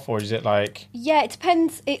drop off, or is it like Yeah, it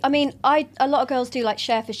depends. A lot of girls do like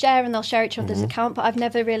share for share and they'll share each other's account, but I've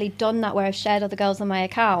never really done that where I've shared other girls on my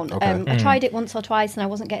account. Okay. I tried it once or twice and I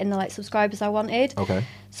wasn't getting the like subscribers I wanted. Okay.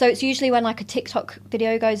 So it's usually when like a TikTok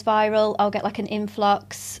video goes viral, I'll get like an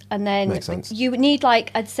influx, and then Makes sense. you need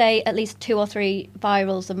like I'd say at least 2 or 3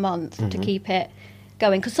 virals a month to keep it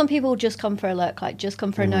going. Because some people just come for a look, like just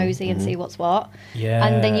come for a nosy and see what's what. Yeah.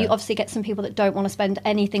 And then you obviously get some people that don't want to spend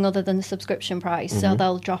anything other than the subscription price, so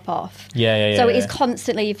they'll drop off. Yeah. So it is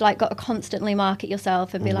constantly, you've like got to constantly market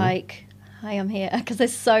yourself and be like, hi, I'm here. Because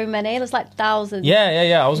there's so many, there's like thousands.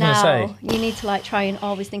 Yeah. I was Now, gonna say. you need to like try and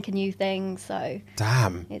always think of new things. So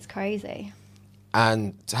Damn. it's crazy.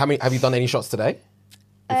 And how many have you done any shots today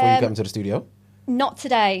before you get into the studio? Not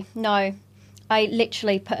today, no. I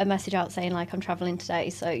literally put a message out saying like I'm travelling today,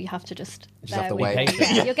 so you have to just Just have bear to with wait. me.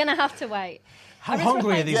 Yeah, you're gonna have to wait. How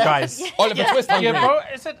hungry are these guys? Oliver Twist hungry. Yeah, bro.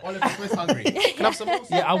 It's a, Oliver Twist hungry. Can I have some more?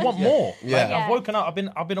 yeah, I want more. Yeah. Like, Yeah. I've woken up.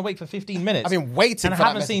 I've been awake for 15 minutes. I've been waiting and I for that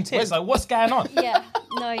haven't seen message. tits. Like, what's going on? Yeah,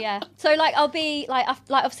 no, yeah. So like I'll be like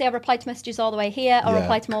obviously I reply to messages all the way here. I'll Yeah.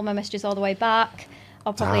 reply to all my messages all the way back.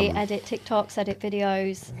 I'll probably Damn. edit TikToks, edit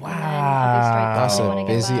videos. And then Wow. I'll go straight to That's it a when I get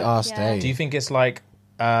busy back. ass Yeah. day. Do you think it's like,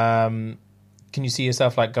 can you see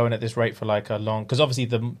yourself like going at this rate for like a long? Because obviously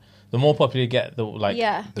the more popular you get, the like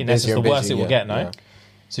Yeah. in The essence busier the and worse busier it will you get. get, No. yeah.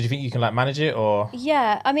 So do you think you can like manage it or?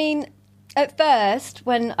 Yeah, I mean, at first,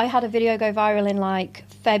 when I had a video go viral in like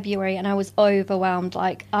February and I was overwhelmed,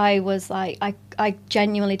 like I was like, I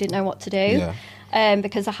genuinely didn't know what to do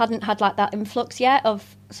because I hadn't had like that influx yet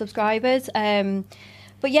of subscribers.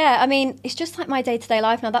 But yeah, I mean, it's just like my day-to-day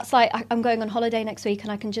life now. That's like, I'm going on holiday next week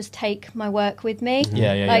and I can just take my work with me.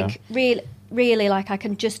 Yeah. Like really, like I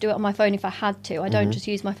can just do it on my phone if I had to. I don't just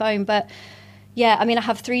use my phone, but yeah, I mean, I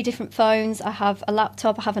have 3 different phones. I have a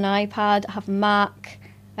laptop, I have an iPad, I have a Mac,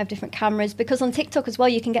 I have different cameras. Because on TikTok as well,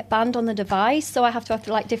 you can get banned on the device, so I have to have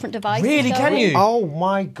like different devices. Really, can going. you? Oh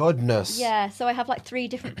my goodness. Yeah, so I have like 3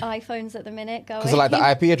 different iPhones at the minute going. Because of like the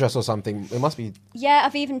IP address or something, it must be. Yeah,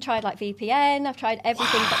 I've even tried like VPN, I've tried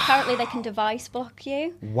everything, but apparently they can device block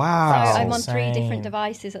you. So Wow. I'm on 3 insane. different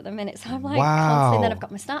devices at the minute, so I'm like Wow. constantly. Then I've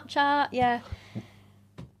got my Snapchat, yeah.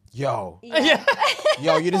 Yo. Yeah.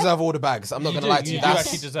 Yo, you deserve all the bags. I'm not going to lie to you. You do That's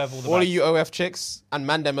actually deserve all the all of bags. you OF chicks and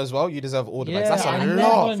Mandem as well. You deserve all the bags. Yeah, That's I a never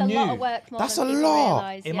lot. It's a lot knew. of work more That's than a people lot.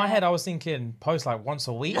 realise, In yeah. my head, I was thinking post like once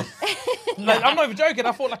a week. Like, I'm not even joking.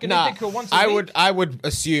 I thought like an individual once a week. I would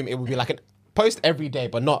assume it would be like a post every day,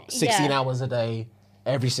 but not 16 Yeah. hours a day,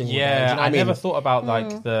 every single day. Do Yeah, you know what I mean? never thought about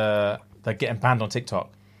like the getting banned on TikTok.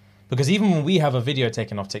 Because even when we have a video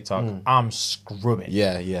taken off TikTok, I'm screwing.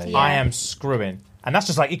 Yeah. I am screwing. And that's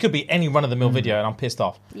just like, it could be any run-of-the-mill video and I'm pissed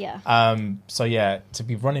off. Yeah. So yeah, to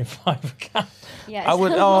be running 5 accounts, Yeah, I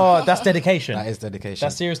would, oh, that's dedication. That is dedication.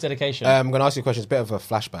 That's serious dedication. I'm going to ask you a question. It's a bit of a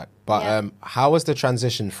flashback, but Yeah. how was the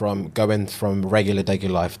transition from going from regular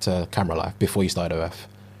life to camera life before you started OF?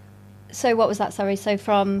 So what was that? Sorry. So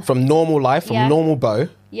from From normal Yeah. Beau,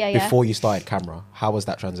 Yeah. before you started camera, how was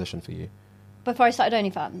that transition for you? before I started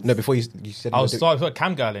OnlyFans. No, before you said you I were was starting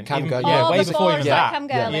cam girling. Cam Even- girl, Yeah, yeah. way before before I even started that. cam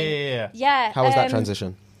Yeah, girling. yeah. Yeah. How was that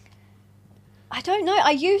transition? I don't know.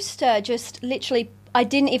 I used to just literally. I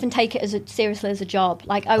didn't even take it seriously as a job.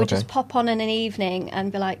 Like I would Okay. just pop on in an evening and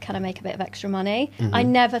be like, "Can I make a bit of extra money?" Mm-hmm. I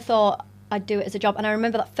never thought I'd do it as a job. And I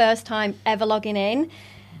remember that first time ever logging in,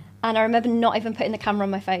 and I remember not even putting the camera on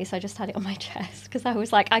my face. I just had it on my chest because I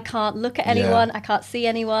was like, I can't look at anyone. Yeah. I can't see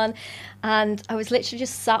anyone, and I was literally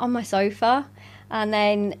just sat on my sofa. And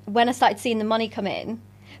then when I started seeing the money come in.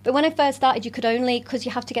 But when I first started, you could only, because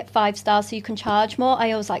you have to get 5 stars so you can charge more.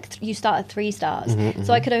 I was like, you start at 3 stars.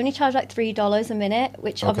 So I could only charge like $3 a minute,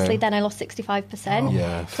 which obviously then I lost 65%.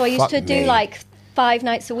 Yeah, So I used to fuck do me. like 5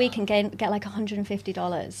 nights a week and get like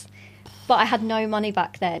 $150. But I had no money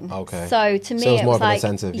back then. Okay. So to me, So it was more of an like,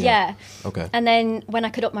 incentive, yeah. Okay. And then when I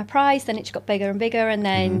could up my price, then it just got bigger and bigger. And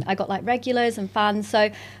then I got like regulars and fans. So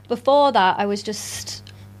before that, I was just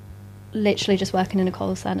literally just working in a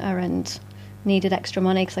call centre and needed extra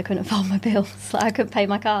money because I couldn't afford my bills. Like, I couldn't pay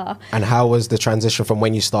my car. And how was the transition from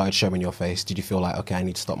when you started showing your face? Did you feel like, okay, I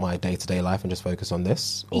need to stop my day-to-day life and just focus on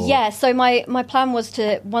this? Or- Yeah, so my plan was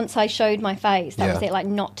to, once I showed my face, that was Yeah. it, like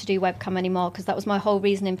not to do webcam anymore because that was my whole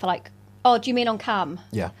reasoning for like, oh, do you mean on cam?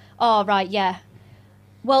 Yeah. Oh, right, yeah.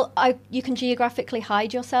 Well, you can geographically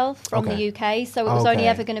hide yourself from Okay. the UK, so it was only Okay.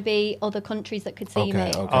 ever going to be other countries that could see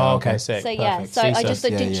me. Oh, okay, sick. So yeah, Perfect. so I See, just so-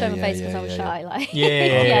 didn't show my yeah, face yeah, because I was yeah, shy. Like,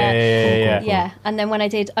 Yeah. yeah. And then when I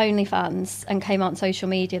did OnlyFans and came out on social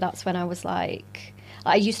media, that's when I was like,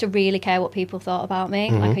 I used to really care what people thought about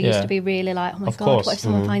me. Like I used Yeah. to be really like, oh my Of god, course. what if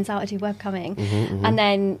someone finds out I do webcamming? And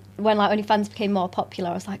then when like OnlyFans became more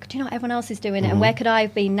popular, I was like, do you know what everyone else is doing it? And where could I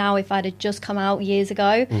have been now if I'd have just come out years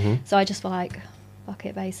ago? So I just felt like, fuck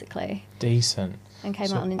it, basically, Decent. and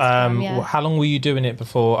came out on Instagram. Yeah. How long were you doing it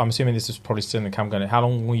before? I'm assuming this was probably still in the cam going. How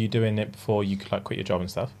long were you doing it before you could like quit your job and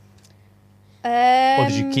stuff? Or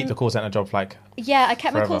did you keep the call center job for, like? Yeah, I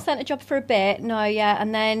kept my call forever? centre job for a bit. No, yeah,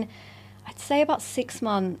 and then I'd say about 6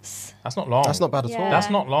 months. That's not long. That's not bad at all. Yeah. That's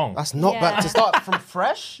not long. That's not Yeah. bad. To start from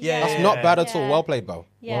fresh? Yeah, That's yeah, not yeah. bad at all. Yeah. Well played, Bo.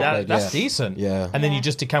 Yeah. Well played, That's yeah. decent. Yeah. And then Yeah. you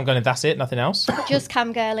just did cam going and that's it, nothing else. Just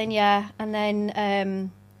cam girling, yeah. And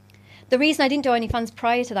then the reason I didn't do OnlyFans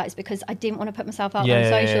prior to that is because I didn't want to put myself out Yeah, on yeah,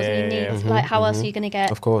 socials. yeah, And you yeah, need, yeah. like, how else are you going to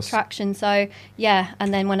get Of course. traction? So, yeah.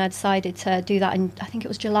 And then when I decided to do that, in I think it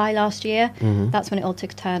was July last year, that's when it all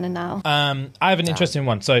took a turn. And now, I have an interesting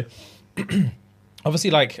one. So,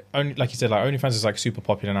 obviously, like you said, like OnlyFans is like super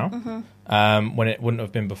popular now. When it wouldn't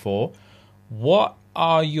have been before. What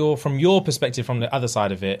are from your perspective, from the other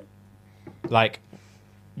side of it? Like,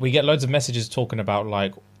 we get loads of messages talking about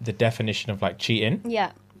like the definition of like cheating.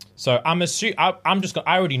 yeah. So I'm I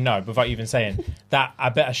already know without even saying that I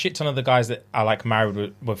bet a shit ton of the guys that are like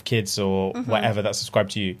married with kids or whatever that subscribe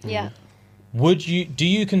to you. Yeah. Do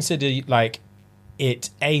you consider like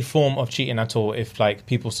it a form of cheating at all if like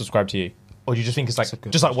people subscribe to you, or do you just think it's like That's a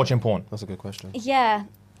good just like question. watching porn? That's a good question. Yeah,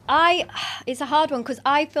 it's a hard one because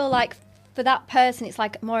I feel like for that person, it's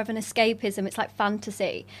like more of an escapism. It's like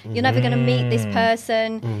fantasy. You're never going to meet this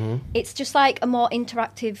person. It's just like a more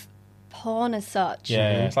interactive porn as such.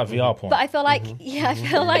 Yeah, it's like VR porn. But I feel like, I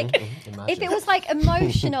feel like if it was like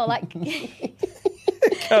emotional, like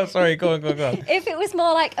Oh, sorry, go on. if it was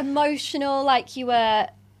more like emotional, like you were,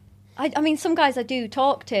 I mean, some guys I do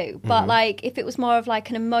talk to, but like if it was more of like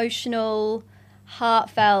an emotional,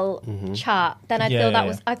 heartfelt chat, then I Yeah, feel that yeah.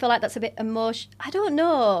 was, I feel like that's a bit emotional. I don't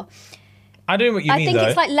know. I don't know what you I mean think though.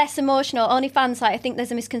 it's like less emotional. OnlyFans, like I think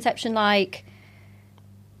there's a misconception like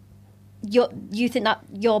you think that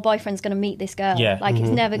your boyfriend's going to meet this girl. Yeah. Like it's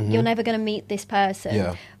never you're never going to meet this person.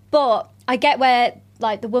 Yeah. But I get where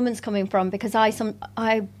like the woman's coming from because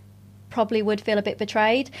I probably would feel a bit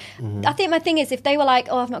betrayed. I think my thing is if they were like,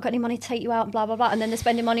 oh, I've not got any money to take you out, blah blah blah, and then they're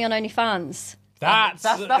spending money on OnlyFans. that's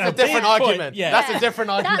a big different point. argument. Yeah. That's a different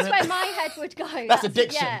argument. That's where my head would go. That's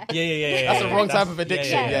addiction. Yeah. Yeah. That's the wrong type of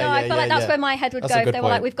addiction. Yeah, no, I feel like that's where my head would That's go a if good they were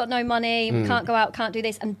like, point. we've got no money, we can't go out, can't do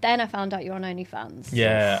this, and then I found out you're on OnlyFans.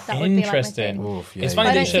 Yeah, That would be like my interesting. thing. Oof, yeah, It's yeah. funny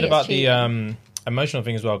I that you don't said see about it's cheating. emotional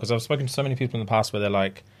thing as well, because I've spoken to so many people in the past where they're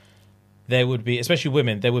like, they would be, especially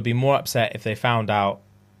women, they would be more upset if they found out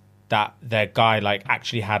that their guy like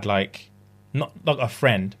actually had like not like a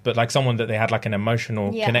friend, but like someone that they had like an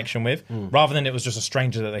emotional connection with, rather than it was just a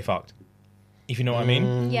stranger that they fucked. If you know what I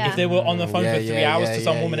mean? Yeah. If they were on the phone for 3 hours to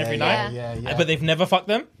some woman every night, but they've never fucked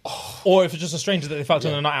them, or if it's just a stranger that they fucked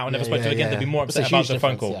on the night out and never spoke to again, they'd be more upset about the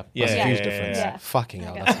phone call. Yeah, that's a huge difference. Yeah. Fucking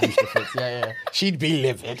hell, Okay. that's a huge difference. Yeah. She'd be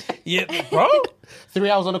livid. Yeah, bro. 3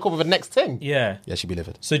 hours on the call with the next thing. Yeah. Yeah, she'd be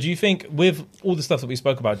livid. So do you think, with all the stuff that we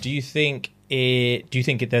spoke about, do you think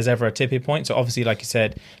there's ever a tipping point? So obviously, like you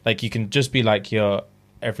said, like you can just be like your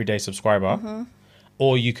everyday subscriber,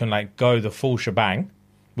 or you can like go the full shebang.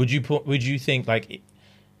 Would you think like,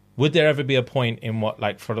 would there ever be a point in what,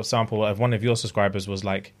 like, for example, if one of your subscribers was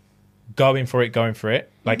like going for it,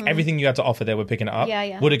 like everything you had to offer, they were picking it up?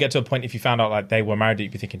 Yeah. Would it get to a point if you found out like they were married,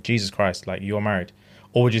 you'd be thinking, Jesus Christ, like you're married?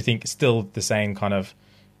 Or would you think it's still the same kind of,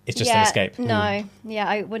 it's just an escape? No,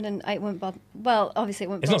 I wouldn't bother. Well, obviously it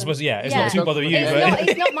wouldn't. It's bother. not supposed to, it's not to bother you.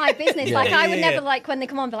 It's not my business. Like I would Yeah. never like when they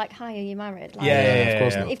come on, be like, "Hi, are you married?" Like, Of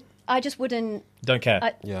course not. If I just wouldn't. Don't care.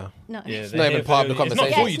 No. It's not even part of the It's not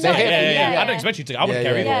conversation. for you to Yeah, say. it's not. Yeah. I don't expect you to. I wouldn't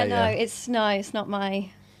Yeah, care yeah, either. Yeah, it's not my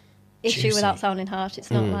issue Juicy. without sounding harsh.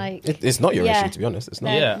 It's not like It's not your issue, to be honest. It's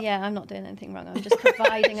not. Yeah. I'm not doing anything wrong. I'm just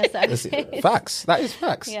providing a service. Facts. That is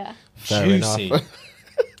facts. Yeah, Fair Juicy. enough.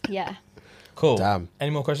 yeah. Cool. Damn.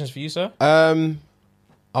 Any more questions for you, sir?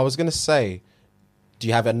 I was gonna say, do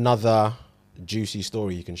you have another juicy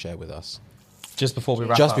story you can share with us? Just before we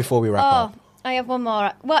wrap Just up. before we wrap up. I have one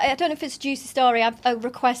more. Well, I don't know if it's a juicy story. I've a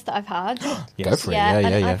request that I've had. Go for it. Yeah, Yeah,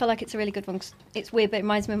 and yeah. I feel like it's a really good one 'cause it's weird, but it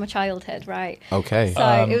reminds me of my childhood, right? Okay.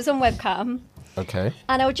 So it was on webcam. Okay.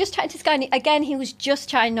 And I was just chatting to this guy, and again, he was just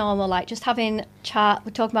chatting normal, like just having chat.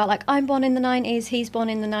 We're talking about, like, I'm born in the 90s, he's born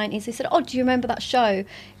in the 90s. He said, oh, do you remember that show,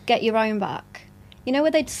 Get Your Own Back? You know,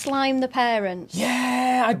 where they'd slime the parents?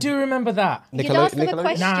 Yeah, I do remember that. You'd ask them a Nickelodeon?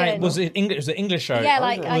 question. Nah, it was an English show. Yeah,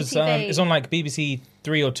 like it was, ITV. it's on like BBC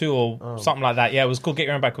 3 or 2 or something like that. Yeah, it was called Get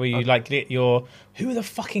Your Own Back, where you like get your... Who were the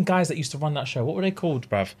fucking guys that used to run that show? What were they called,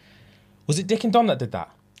 bruv? Was it Dick and Dom that did that?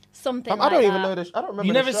 Something I like don't even that. know this. I don't remember.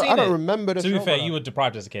 You never the show. seen I don't it? remember the To show. be fair, you were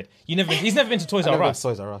deprived as a kid. He's never been to Toys R Us.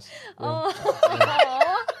 Toys R Us.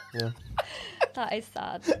 That is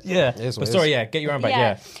sad. Yeah, is what but it sorry, is. yeah, Get Your Own Back.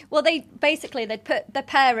 Yeah. Well, they'd put the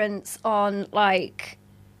parents on like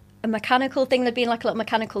a mechanical thing. They'd be in like a little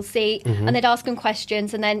mechanical seat, and they'd ask them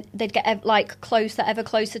questions, and then they'd get ever closer to the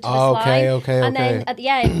slime. And then at the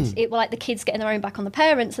end, it were like the kids getting their own back on the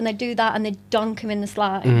parents, and they'd do that, and they'd dunk him in the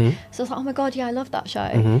slime. So I was like, oh my god, yeah, I love that show.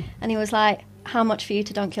 And he was like, how much for you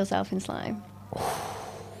to dunk yourself in slime?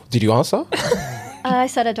 Did you answer? I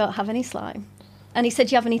said, I don't have any slime. And he said,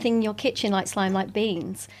 do you have anything in your kitchen like slime, like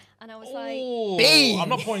beans? And I was like, Ooh, I'm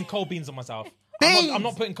not pouring cold beans on myself. I'm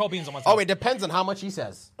not putting cold beans on myself. Oh, it depends on how much he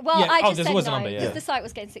says. well, Yeah. I Oh, just there's said always a no, number, yeah. because the site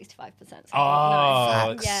was getting 65%. So Oh,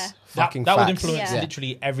 no. Facts. Yeah. Fucking that would facts. influence Yeah.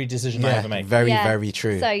 literally every decision I ever make. Very, Yeah. very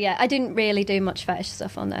true. So yeah, I didn't really do much fetish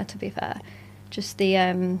stuff on there, to be fair. Just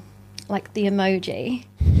the like the emoji.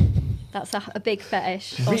 That's a big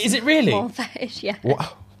fetish. Or Is it really? small fetish? Yeah.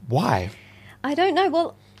 Why? I don't know.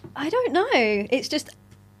 Well, I don't know. It's just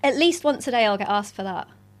at least once a day I'll get asked for that.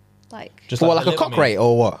 Like, Just Like a the little cock me. rate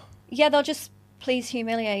or what? yeah, they'll just please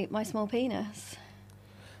humiliate my small penis.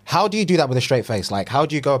 How do you do that with a straight face? Like, how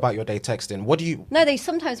do you go about your day texting? What do you... No, they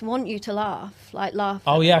sometimes want you to laugh, like laugh.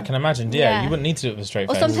 Oh at yeah, I them. can imagine. Yeah, Yeah. you wouldn't need to do it with a straight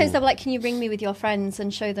Or face. sometimes they'll be like, can you ring me with your friends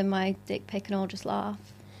and show them my dick pic and I'll just laugh.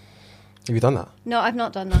 Have you done that? No, I've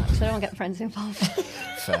not done that because I don't want to get friends involved.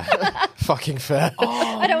 Fair. Fucking fair.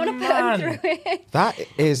 I don't want to put them through it. That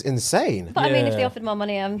is insane. But I mean, if they Yeah. offered more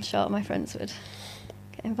money, I'm sure my friends would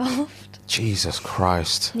get involved. Jesus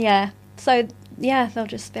Christ. Yeah. So, yeah, they'll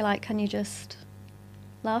just be like, can you just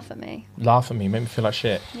laugh at me? Laugh at me, make me feel like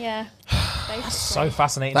shit. Yeah. Basically. So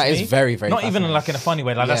fascinating. That to is me. very, very Not even fascinating. like in a funny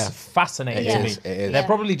way. Like Yeah. that's fascinating It to is, me. it is. They're Yeah.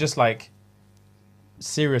 probably just like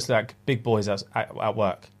seriously like big boys at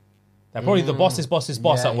work. They're probably the boss's boss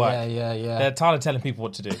at work. Yeah. They're tired of telling people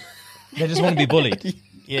what to do. They just want to be bullied.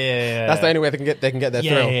 Yeah. That's the only way they can get their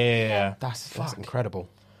yeah, thrill. yeah. That's incredible.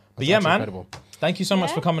 But That's yeah, actually man. incredible. Thank you so much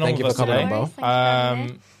Yeah. for coming Thank on you with for us coming today. on, Thanks for having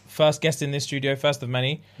me. First guest in this studio, first of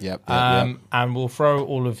many. Yep. And we'll throw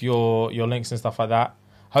all of your links and stuff like that.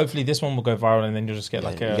 Hopefully this one will go viral and then you'll just get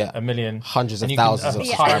like you get a million. hundreds of and you can, thousands of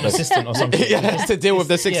hire an subscribers. assistant or something. Yeah, to deal with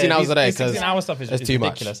the 16 hours a day. The 16 hour stuff is it's too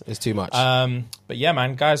ridiculous. much. It's too much. But yeah,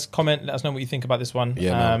 man, guys, comment, let us know what you think about this one.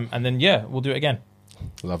 Yeah, man. And then we'll do it again.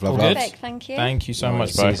 Love, all love, good? love. Perfect, thank you. Thank you so All right,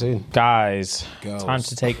 much, see bro. you soon. Guys, Girls. time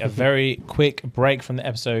to take a very quick break from the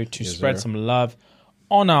episode to Yes, spread sir. some love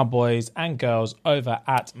on our boys and girls over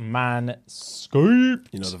at Manscaped.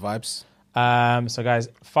 You know the vibes. So guys,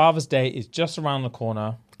 Father's Day is just around the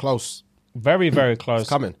corner. Close. Very, very close. It's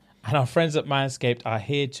coming. And our friends at Manscaped are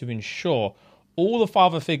here to ensure all the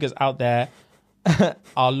father figures out there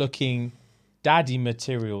are looking daddy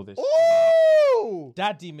material this Ooh!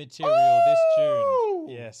 Daddy material this June.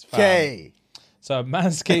 Yes, fam. Okay. So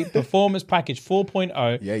Manscaped Performance Package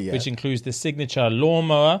 4.0, Yeah. which includes the signature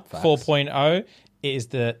lawnmower 4.0. It is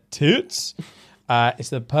the toots. It's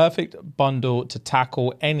the perfect bundle to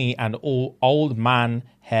tackle any and all old man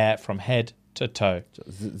hair from head to toe.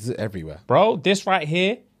 Everywhere. Bro, this right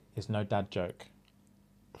here is no dad joke.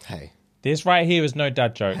 Hey. This right here is no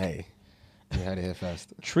dad joke. Hey. You heard it here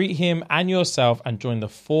first. Treat him and yourself and join the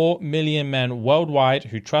 4 million men worldwide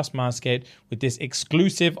who trust Manscaped with this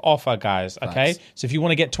exclusive offer, guys. Okay? Facts. So if you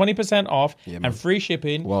want to get 20% off man. and free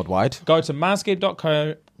shipping, Worldwide. go to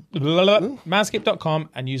manscaped.com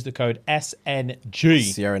and use the code SNG.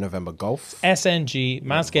 Sierra November Golf. SNG,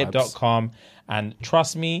 manscaped.com. And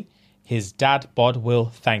trust me, his dad bod will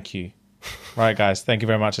thank you. Right, guys. Thank you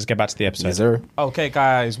very much. Let's get back to the episode. Yes, sir. Okay,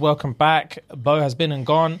 guys. Welcome back. Bo has been and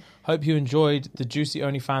gone. Hope you enjoyed the Juicy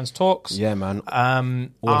OnlyFans talks. Yeah, man.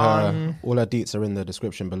 All her deets are in the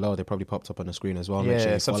description below. They probably popped up on the screen as well. Make Yeah,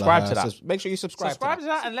 sure you follow subscribe her. to that. Make sure you subscribe Subscribe to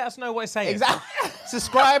that and let us know what it's saying. Exactly.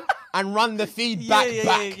 Subscribe and run the feed back.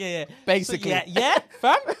 Yeah. Basically. So, yeah,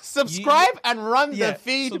 fam. Subscribe and run the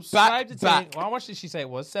feed subscribe back. to the thing. Well, how much did she say it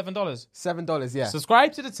was? $7. $7, yeah.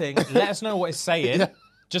 Subscribe to the thing. Let us know what it's saying. Yeah.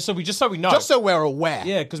 Just so we know. Just so we're aware.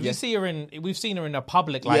 Yeah, because we've seen her in the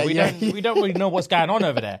public. Like Yeah, we don't really know what's going on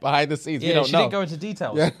over there. Behind the scenes, we Yeah, don't she know. didn't go into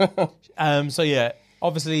details. So yeah,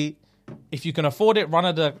 obviously, if you can afford it, run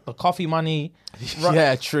her the coffee money.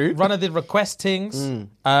 Yeah, true. Run her the request things.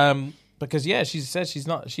 Because yeah, she said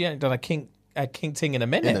she ain't done a kink thing in a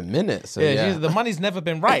minute. In a minute, so Yeah, the money's never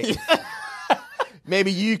been right.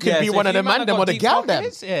 Maybe you could be so one if of the you man man them got or the deep gal them.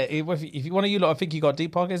 pockets, yeah, if you one of you lot think you got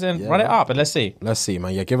deep pockets, then run it up and let's see. Let's see,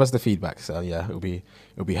 man. Yeah, give us the feedback. So yeah, it'll be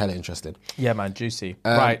hella interesting. Yeah, man, juicy.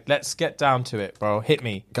 Right, let's get down to it, bro. Hit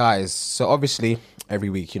me. Guys, so obviously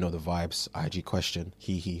every week, you know the vibes. IG question,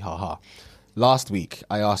 hee ha ha. Last week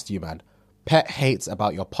I asked you, man, pet hates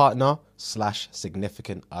about your partner /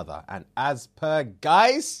 significant other. And as per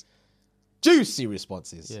guys, juicy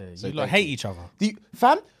responses. Yeah, So you lot thank hate each other.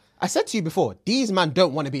 Fam, I said to you before, these men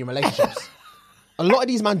don't want to be in relationships. A lot of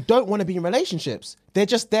these men don't want to be in relationships. They're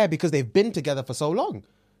just there because they've been together for so long.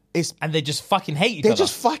 And they just fucking hate each They other.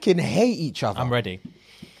 just fucking hate each other. I'm ready.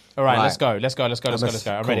 All right, Right. let's go. Let's go. I'm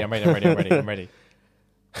ready. I'm ready.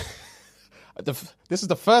 This is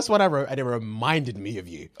the first one I wrote, and it reminded me of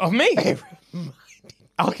you. Of me?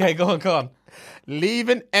 Okay, go on.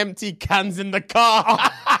 Leaving empty cans in the car.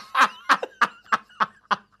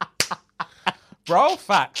 Bro,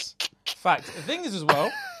 facts. The thing is as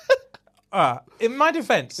well, in my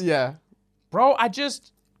defense, Yeah. bro, I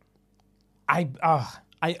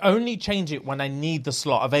only change it when I need the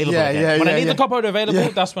slot available again. When I need the cup holder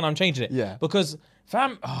available, that's when I'm changing it. Yeah. Because,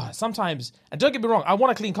 fam, sometimes, and don't get me wrong, I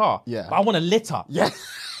want a clean car. Yeah. But I want a litter. Yeah.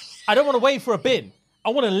 I don't want to wait for a bin. I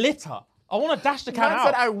want a litter. I want to dash the can Man out.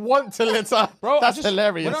 said I want to litter. Bro, That's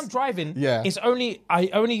hilarious. When I'm driving, Yeah. I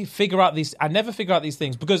only figure out these. I never figure out these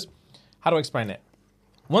things because, how do I explain it?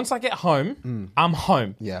 Once I get home, I'm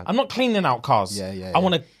home. Yeah. I'm not cleaning out cars. Yeah. I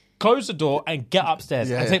want to close the door and get upstairs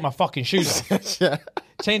and take my fucking shoes off. Yeah.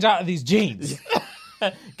 Change out of these jeans.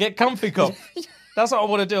 Get comfy, cop. That's what I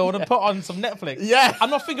want to do. I want to put on some Netflix. Yeah. I'm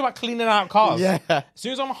not thinking about cleaning out cars. Yeah. As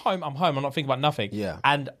soon as I'm home. I'm not thinking about nothing. Yeah.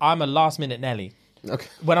 And I'm a last minute Nelly. Okay.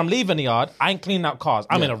 When I'm leaving the yard, I ain't cleaning out cars.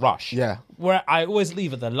 I'm in a rush. Yeah. Where I always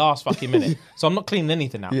leave at the last fucking minute. So I'm not cleaning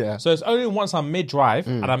anything out. Yeah. So it's only once I'm mid-drive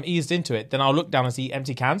and I'm eased into it, then I'll look down and see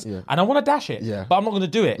empty cans and I want to dash it. Yeah. But I'm not going to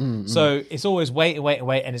do it. So it's always wait.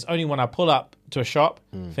 And it's only when I pull up to a shop,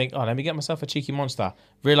 think, let me get myself a cheeky monster.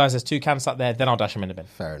 Realize there's 2 cans sat there, then I'll dash them in the bin.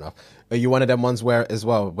 Fair enough. Are you one of them ones where, as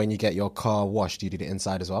well, when you get your car washed, you do the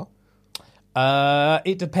inside as well?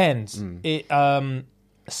 It depends.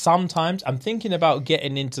 Sometimes I'm thinking about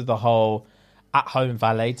getting into the whole at-home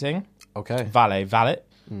valeting. Okay. Valet.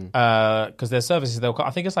 Because their services,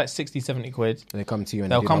 I think it's like 60, 70 quid. And they come to you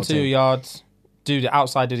and They'll they do come the to whole your thing. yard, do the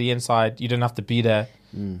outside, do the inside. You don't have to be there.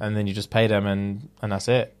 And then you just pay them and that's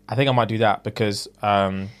it. I think I might do that because,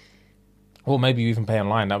 or maybe you even pay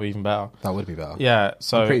online. That would be even better. That would be better. Yeah.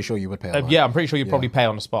 So I'm pretty sure you would pay online. yeah, I'm pretty sure you'd probably pay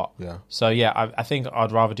on the spot. Yeah. So yeah, I think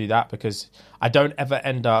I'd rather do that because I don't ever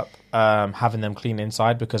end up having them clean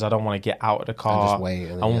inside because I don't want to get out of the car just wait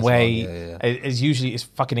and then and yes, wait. yeah. It's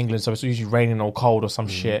fucking England, so it's usually raining or cold or some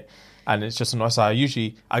shit. and it's just annoying. So a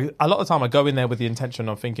lot of the time I go in there with the intention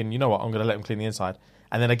of thinking, you know what, I'm going to let them clean the inside,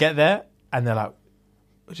 and then I get there and they're like,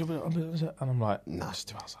 and I'm like, nah, just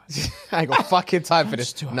do outside. I ain't got fucking time for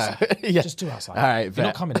this. Just do No. outside. Yeah. Just do outside. All right, you're bet.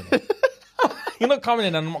 not coming in. You're not coming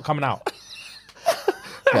in, and I'm not coming out.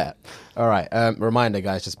 Bet. All right. Reminder,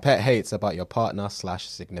 guys, just pet hates about your partner /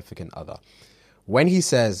 significant other. When he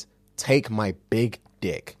says, take my big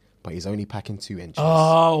dick, but he's only packing 2 inches.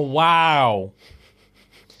 Oh wow,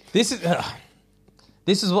 this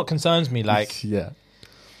is what concerns me. Like Yeah.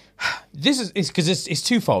 this is because it's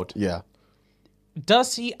twofold. Yeah.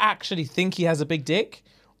 Does he actually think he has a big dick,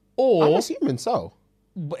 or I'm assuming so.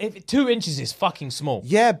 if 2 inches is fucking small?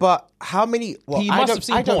 Yeah, but how many? Well, He I must don't, have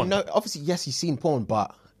seen I don't porn. know. Obviously, yes, he's seen porn,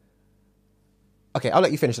 but okay, I'll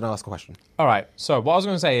let you finish and I'll ask a question. All right. So what I was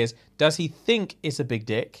going to say is, does he think it's a big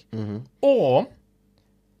dick, Mm-hmm. or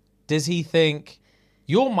does he think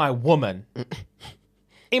you're my woman?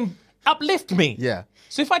 Uplift me. Yeah.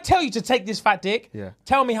 So if I tell you to take this fat dick, Yeah.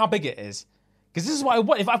 tell me how big it is. Because this is what I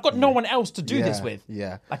want. If I've got no one else to do this Yeah, with,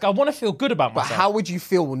 yeah. like I want to feel good about But myself. how would you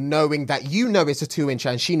feel knowing that you know it's a 2-incher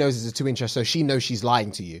and she knows it's a 2-incher, so she knows she's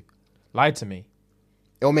lying to you? Lie to me.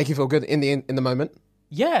 It'll make you feel good in the moment.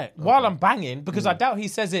 Yeah, while I'm banging, because I doubt he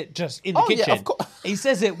says it just in the Oh, yeah, kitchen. of course. He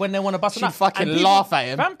says it when they want to bust a She'd nut. fucking And people- laugh at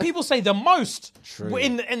him. Man, people say the most True.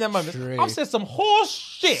 in the moment. True. I've said some horse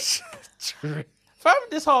shit. Fam,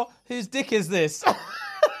 this whole, whose dick is this?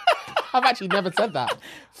 I've actually never said that.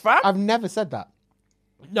 Fam? I've never said that.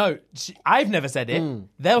 No, I've never said it.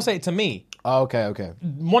 They'll say it to me, Oh, okay.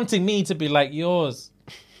 wanting me to be like, yours.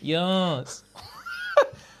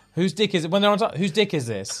 Whose dick is it? When they're on top, whose dick is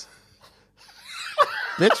this?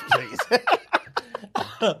 Bitch, please.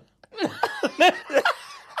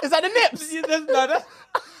 Is that the nips? Yeah,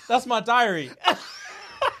 that's my diary.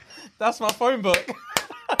 That's my phone book.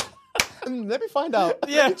 Let me find out.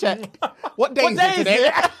 Yeah. Let me check. What day What is day it is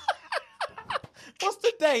today? it? What's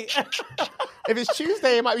the date? If it's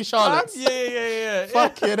Tuesday, it might be Charlotte's. Yeah.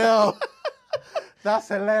 Fucking hell. That's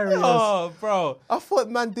hilarious. Oh, bro. I thought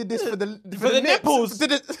man did this for the the nips. nipples. To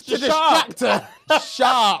Sharp. distract her.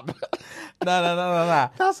 Sharp. No.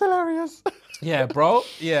 That's hilarious. Yeah, bro.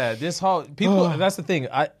 Yeah, this whole people. That's the thing.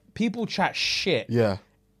 People chat shit Yeah.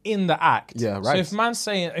 in the act. Yeah, right. So if man's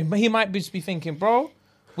saying, he might just be thinking, bro,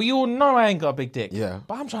 we all know I ain't got a big dick. Yeah.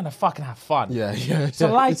 But I'm trying to fucking have fun. Yeah.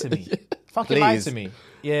 So lie to me. Fucking lie Please. to me.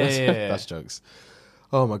 Yeah. That's jokes.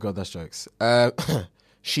 Oh my god, that's jokes.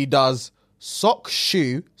 She does sock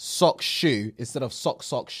shoe instead of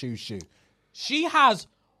sock shoe. She has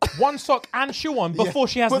one sock and shoe on before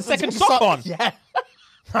she has the second sock on. Yeah.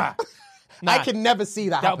 Ha. I Nah, can never see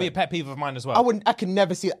that. that'll be a happen. pet peeve of mine as well. I can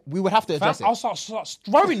never see that. We would have to address I'll it. start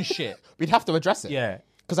throwing shit. We'd have to address it. Yeah.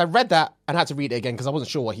 Because I read that and had to read it again because I wasn't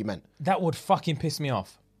sure what he meant. That would fucking piss me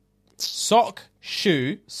off. Sock,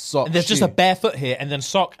 shoe, Sock, and there's just shoe. a bare foot here, and then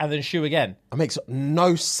sock, and then shoe again. It makes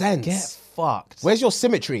no sense. Get fucked. Where's your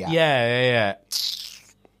symmetry at? Yeah.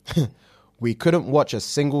 We couldn't watch a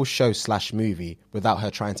single show / movie without her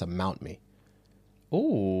trying to mount me.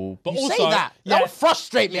 Ooh, but You also say that. yeah, That would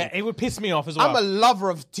frustrate me. yeah, it would piss me off as well. I'm a lover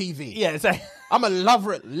of TV. yeah, it's like, I'm a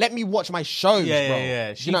lover. Let me watch my shows, bro. yeah.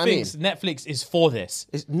 Do She you know what I mean? thinks Netflix is for this.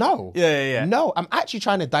 No. Yeah. No, I'm actually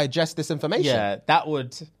trying to digest this information. Yeah, that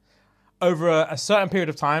would over a certain period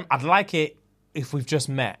of time. I'd like it if we've just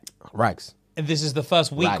met. Rags. And this is the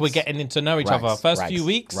first week Rags. we're getting to know each Rags. other. First Rags. few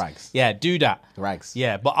weeks, Rags. yeah, do that. Rags.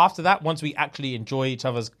 Yeah, but after that, once we actually enjoy each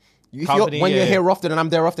other's If company, when you're yeah. here often and I'm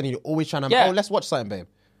there often and you're always trying to, Yeah. oh, let's watch something, babe.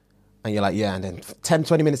 And you're like, yeah, and then 10,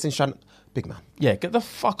 20 minutes in, trying, big man, yeah, get the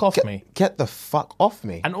fuck off me. get the fuck off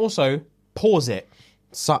me. And also, pause it.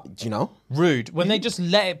 So, do you know? Rude. When they just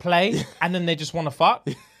let it play and then they just want to fuck.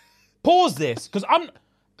 Pause this, because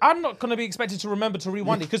I'm not going to be expected to remember to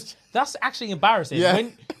rewind it, because that's actually embarrassing. Yeah.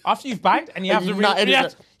 When after you've banged and you have And to you've not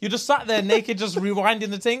edited it. you just sat there naked, just rewinding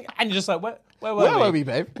the thing, and you're just like, where Where were we,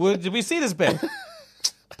 babe? Did we see this bit?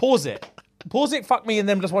 Pause it. Pause it, fuck me, and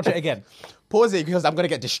then just watch it again. Pause it because I'm going to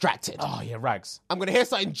get distracted. Oh, yeah, rags. I'm going to hear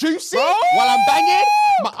something juicy Bro. while I'm banging.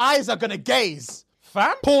 My eyes are going to gaze.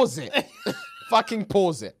 Fam? Pause it. Fucking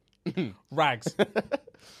pause it. Rags.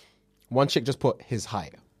 One chick just put his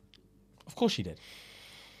height. Of course she did.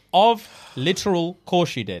 Of literal course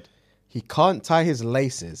she did. He can't tie his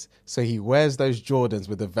laces, so he wears those Jordans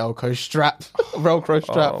with a Velcro strap. Velcro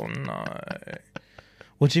strap. Oh, no.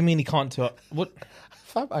 What do you mean he can't do it? What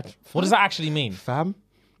Fam, does that actually mean? Fam,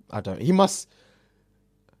 I don't. He must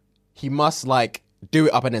like do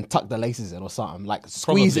it up and then tuck the laces in or something. Like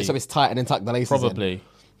squeeze Probably. it so it's tight and then tuck the laces in. Probably.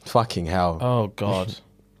 Fucking hell. Oh, God.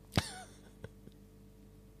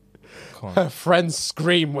 Her friends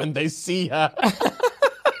scream when they see her.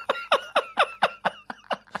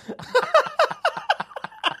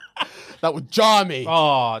 That would jar me.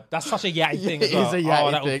 Oh, that's such a yatty thing as It well. is a yatty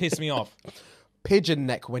Oh, that would thing. piss me off. Pigeon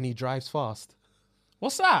neck when he drives fast.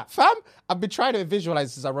 What's that? Fam, I've been trying to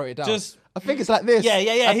visualize since I wrote it down. Just- I think it's like this. Yeah.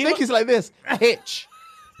 I think it's like this.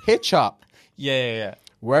 Hitch up. Yeah.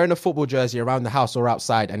 Wearing a football jersey around the house or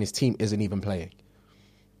outside and his team isn't even playing.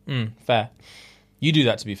 Fair. You do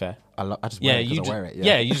that, to be fair. I just wear it because I wear it.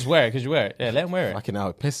 Yeah, you just wear it because you wear it. Yeah, let him wear it. Fucking hell,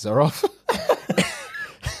 it pisses her off.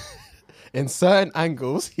 In certain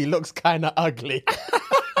angles, he looks kind of ugly.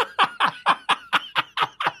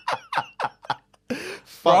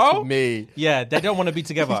 Fuck Bro? me. Yeah, they don't want to be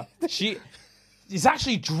together. It's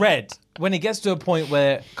actually dread when it gets to a point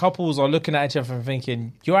where couples are looking at each other and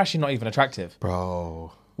thinking, you're actually not even attractive.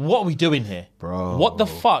 Bro. What are we doing here? Bro. What the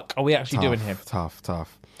fuck are we actually doing here? Tough.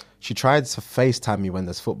 She tried to FaceTime me when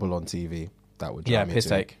there's football on TV. That would drive Yeah, me piss to-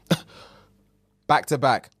 take. Back to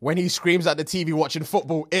back. When he screams at the TV watching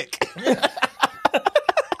football, ick.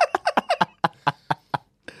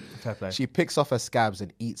 Fair play. She picks off her scabs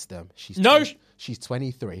and eats them. She's No. She's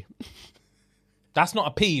 23. That's not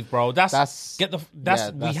a peeve, bro. We have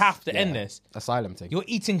to end this. Asylum thing. You're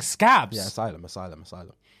eating scabs. Yeah, asylum.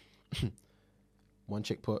 One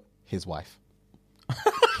chick put his wife.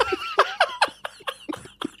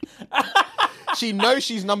 She knows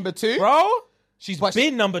she's number 2. Bro, she's But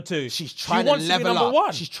been number 2. She's trying she to wants level to be number up.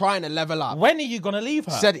 1. She's trying to level up. When are you going to leave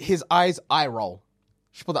her? Said his eyes eye roll.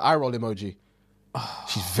 She put the eye roll emoji.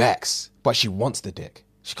 She's vexed, but she wants the dick.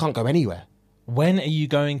 She can't go anywhere. When are you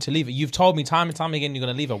going to leave her? You've told me time and time again you're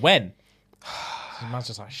going to leave her. When? The man's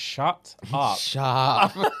just like, shut up. Shut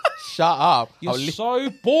up. Shut up. You're so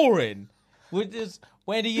boring. Where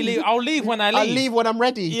do you leave? I'll leave when I leave. I'll leave when I'm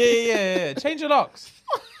ready. Yeah. Change your locks.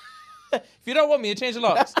 If you don't want me, change the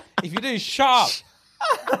locks. If you do, shut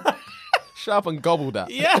up. Shut up and gobble that.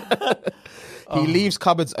 Yeah. He leaves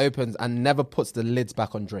cupboards open and never puts the lids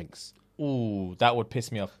back on drinks. Ooh, that would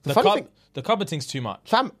piss me off. funny The cupboard thing's too much.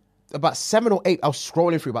 Fam, about 7 or 8, I was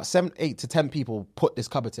scrolling through, about 7, 8 to 10 people put this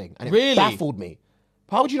cupboard thing. And it Really? baffled me.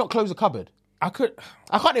 How would you not close a cupboard? I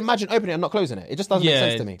can't imagine opening it and not closing it. It just doesn't make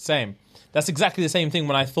sense to me. Same. That's exactly the same thing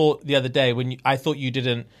when I thought the other day I thought you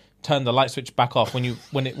didn't turn the light switch back off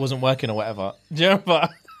when it wasn't working or whatever. Do you remember?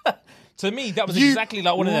 To me, that was exactly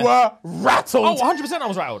like one of them. were rattled. Oh, 100% I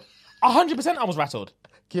was rattled. 100% I was rattled.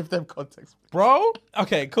 Give them context. Bro?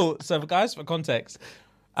 Okay, cool. So, guys, for context,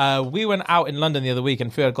 we went out in London the other week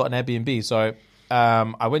and Theo got an Airbnb. So,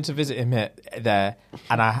 I went to visit him there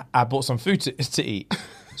and I bought some food to eat.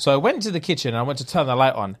 So, I went to the kitchen and I went to turn the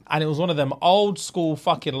light on. And it was one of them old school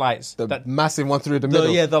fucking lights. The massive one through the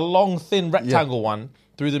middle. The long, thin rectangle one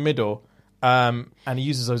through the middle. And he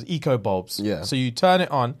uses those eco bulbs. Yeah. So, you turn it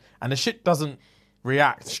on and the shit doesn't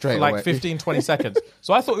react Straight for like away. 15, 20 seconds.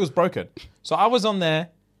 So, I thought it was broken. So, I was on there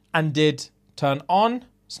and did turn on,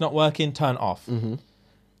 it's not working, turn off. Mm-hmm.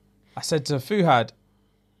 I said to Fuhad,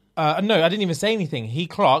 no, I didn't even say anything. He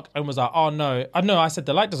clocked and was like, oh no. I said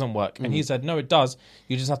the light doesn't work. And he said, no, it does.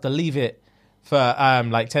 You just have to leave it for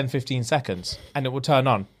like 10, 15 seconds and it will turn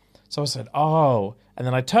on. So I said, oh. And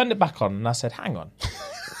then I turned it back on and I said, hang on.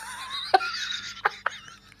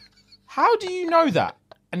 How do you know that?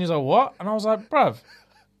 And he's like, what? And I was like, bruv,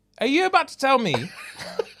 are you about to tell me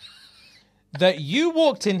that you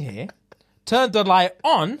walked in here, turned the light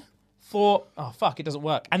on, thought, oh, fuck, it doesn't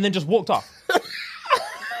work, and then just walked off?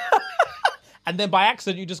 And then by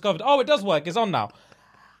accident, you discovered, oh, it does work, it's on now.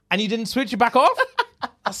 And you didn't switch it back off? I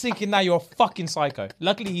was thinking, now you're a fucking psycho.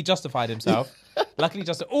 Luckily, he justified himself.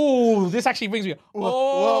 Oh, this actually brings me...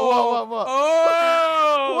 Oh,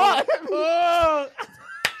 What? Oh, oh.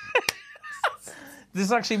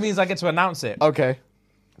 This actually means I get to announce it. Okay.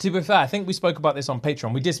 To be fair, I think we spoke about this on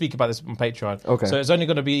Patreon. We did speak about this on Patreon. Okay. So it's only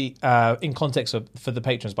going to be in context for the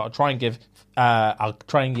patrons, but I'll try and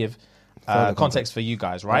give context for you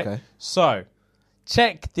guys, right? Okay. So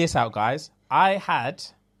check this out, guys. I had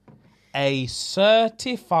a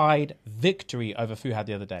certified victory over Fuhad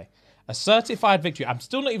the other day. A certified victory. I'm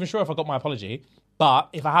still not even sure if I got my apology, but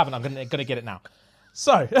if I haven't, I'm going to get it now.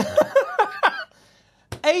 So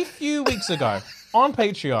a few weeks ago on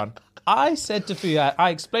Patreon, I said to Fuhad, I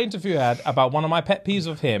explained to Fuhad about one of my pet peeves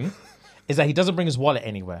of him is that he doesn't bring his wallet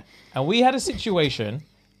anywhere. And we had a situation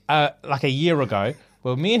like a year ago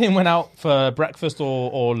where me and him went out for breakfast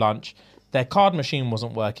or lunch. Their card machine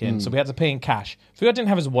wasn't working, so we had to pay in cash. Fuhad didn't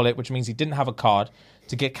have his wallet, which means he didn't have a card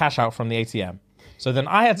to get cash out from the ATM. So then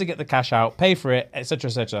I had to get the cash out, pay for it, etc.,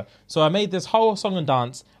 etc. So I made this whole song and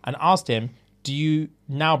dance and asked him, do you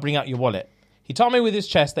now bring out your wallet? He told me with his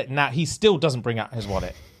chest that now he still doesn't bring out his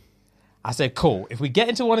wallet. I said, cool. If we get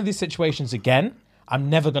into one of these situations again, I'm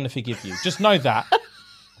never going to forgive you. Just know that.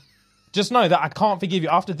 just know that I can't forgive you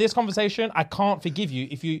after this conversation. I can't forgive you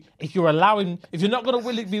if you're not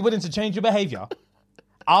gonna be willing to change your behavior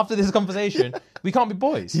after this conversation. We can't be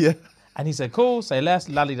boys. Yeah. And he said, cool, say less,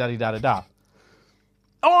 lally daddy da da da.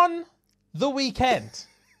 On the weekend,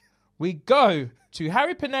 we go to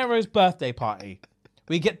Harry Pinero's birthday party.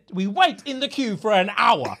 We wait in the queue for an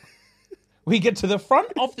hour. We get to the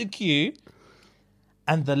front of the queue,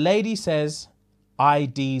 and the lady says,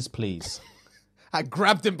 IDs, please. I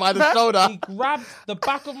grabbed him by the shoulder. He grabbed the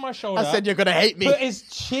back of my shoulder. I said, you're going to hate me. Put his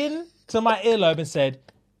chin to my earlobe and said,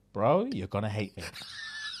 bro, you're going to hate me.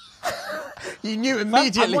 You knew I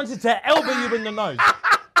immediately. wanted to elbow you in the nose.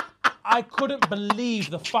 I couldn't believe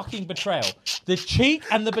the fucking betrayal. The cheek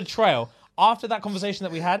and the betrayal after that conversation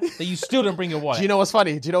that we had, that you still didn't bring your wallet. Do you know what's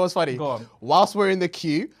funny? Go on. Whilst we're in the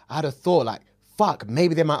queue, I had a thought like, fuck,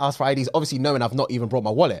 maybe they might ask for IDs. Obviously knowing I've not even brought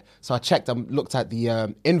my wallet. So I checked and looked at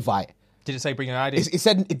the invite. Did it say bring your ID?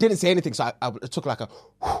 It didn't say anything. So I took like a,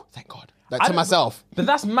 whew, thank God. Like to myself. But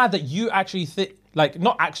that's mad that you actually think, like,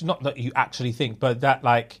 not that you actually think, but that,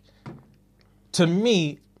 like, to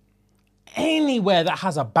me, anywhere that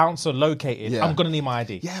has a bouncer located, Yeah. I'm gonna need my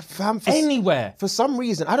ID. Yeah, fam. Anywhere. For some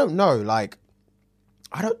reason, I don't know. Like,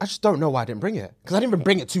 I just don't know why I didn't bring it. Because I didn't even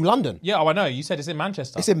bring it to London. Yeah, oh, I know. You said it's in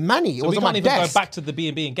Manchester. It's in Manny. It so was we on can't my even desk. go back to the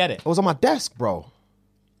B&B and get it. It was on my desk, bro.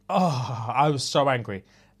 Oh, I was so angry.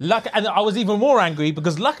 And I was even more angry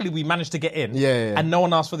because luckily we managed to get in. Yeah. And no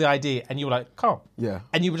one asked for the ID. And you were like, come. Yeah.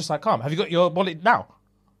 And you were just like, come. Have you got your wallet now?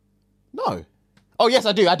 No. Oh yes,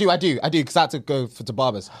 I do. Because I had to go to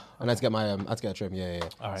barbers and I had to get my I had to get a trim. Yeah. All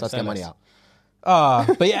right, so I had to say get money less.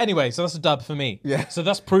 out. But yeah, anyway, so that's a dub for me. Yeah. So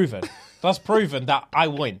that's proven. That's proven that I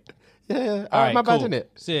win. Yeah. All right, my bad, cool. innit?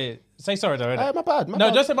 Say sorry though, innit? My bad. No,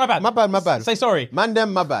 bad. don't say my bad. My bad. Say sorry. Man,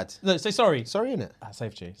 them, my bad. No, say sorry. Sorry, innit? I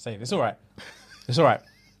saved you. Save. It's all right. It's all right.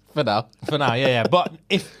 For now. For now, yeah. But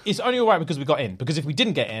if it's only all right because we got in. Because if we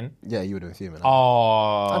didn't get in, Yeah, you would have been fuming.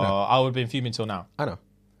 I would have been fuming till now. I know.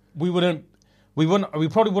 We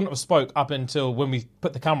probably wouldn't have spoke up until when we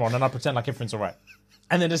put the camera on and I pretend like everything's all right.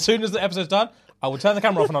 And then as soon as the episode's done, I will turn the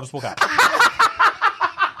camera off and I'll just walk out.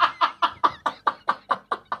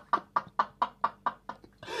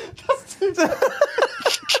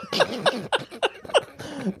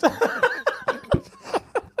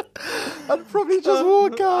 I'd probably just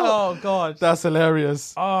walk out. Oh, God. That's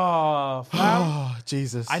hilarious. Oh, fam. Oh,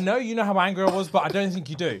 Jesus. I know you know how angry I was, but I don't think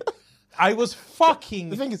you do. I was fucking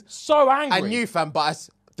The thing is, so angry. I knew, fam, but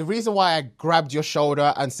the reason why I grabbed your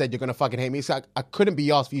shoulder and said you're gonna fucking hate me is like I couldn't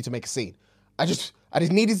be asked for you to make a scene. I just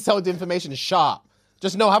needed to tell the information sharp.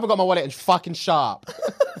 Just know I haven't got my wallet and fucking sharp.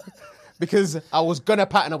 Because I was gonna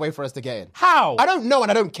pattern a way for us to get in. How? I don't know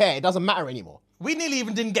and I don't care. It doesn't matter anymore. We nearly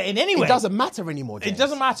even didn't get in anyway. It doesn't matter anymore, James. It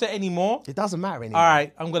doesn't matter anymore. It doesn't matter anymore. All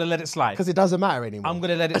right, I'm going to let it slide. Because it doesn't matter anymore. I'm going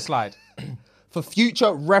to let it slide. For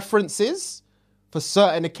future references, for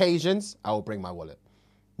certain occasions, I will bring my wallet.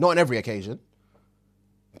 Not on every occasion,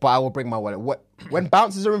 but I will bring my wallet. When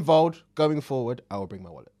bouncers are involved, going forward, I will bring my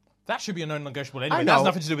wallet. That should be a non-negotiable anyway. I That has know.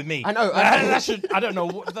 nothing to do with me. I know. That should, I don't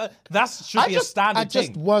know. That should be a standard I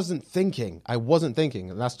just thing. wasn't thinking. I wasn't thinking.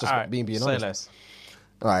 And that's just All right, being say honest. less.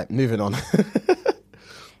 All right, moving on. All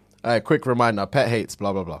right, quick reminder. Pet hates,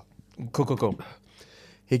 blah, blah, blah. Cool.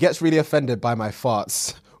 He gets really offended by my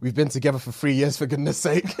farts. We've been together for 3 years, for goodness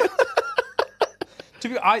sake. To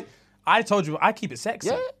be, I told you, I keep it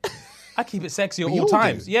sexy. Yeah. I keep it sexy at We all all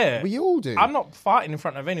times. do. Yeah. We all do. I'm not farting in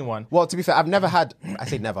front of anyone. Well, to be fair, I've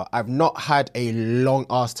not had a long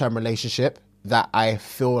ass term relationship that I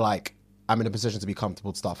feel like I'm in a position to be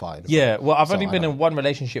comfortable to start farting. Yeah, well, I've only I been know. in one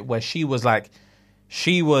relationship where she was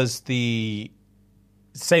the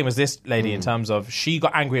same as this lady in terms of she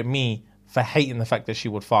got angry at me for hating the fact that she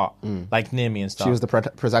would fart like near me and stuff. She was the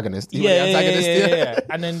protagonist. You were yeah, the yeah, antagonist. yeah.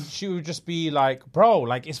 And then she would just be like, bro,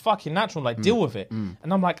 like, it's fucking natural, like, deal with it. And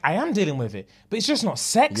I'm like, I am dealing with it, but it's just not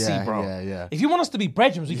sexy, Yeah, bro. yeah. If you want us to be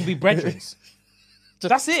brethrens, we can be brethrens.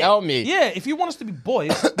 That's it. tell me. Yeah, if you want us to be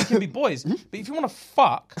boys, we can be boys. But if you want to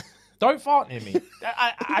fuck, don't fart near me.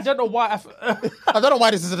 I don't know why. I don't know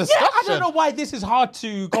why this is a discussion. I don't know why this is hard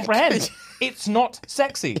to comprehend. It's not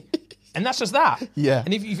sexy. And that's just that. Yeah.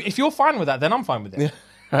 And if you're fine with that, then I'm fine with it.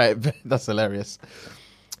 All right, that's hilarious.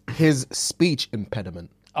 His speech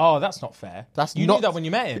impediment. Oh, that's not fair. You not knew that when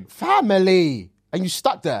you met him. Family. And you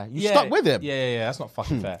stuck there. You stuck with him. Yeah. That's not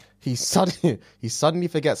fucking fair. He suddenly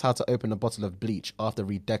forgets how to open a bottle of bleach after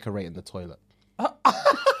redecorating the toilet. That's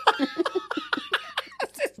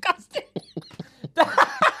disgusting.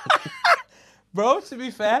 Bro, to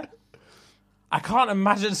be fair, I can't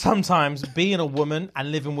imagine sometimes being a woman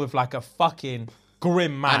and living with like a fucking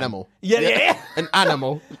grim man. Animal. Yeah. An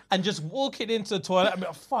animal. And just walking into the toilet and be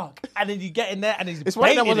like, fuck. And then you get in there and he's It's one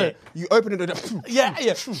of them baiting ones it. that you open it and Yeah.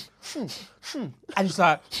 And he's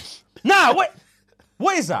like, nah,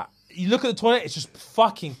 what is that? You look at the toilet, it's just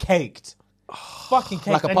fucking caked. Fucking caked.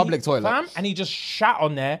 Like a And public toilet. And he just shat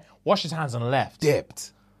on there, washed his hands and left.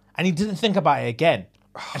 dipped. And he didn't think about it again.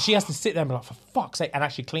 And she has to sit there and be like, for fuck's sake, and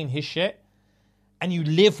actually clean his shit. And you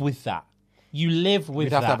live with that. You live with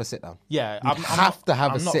You'd that. have to have a sit down. Yeah. You'd have to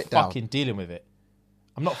have a sit I'm down. not fucking dealing with it.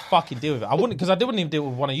 I'm not fucking dealing with it. I wouldn't, because I wouldn't even deal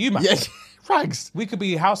with one of you, man. Yeah, rags. We could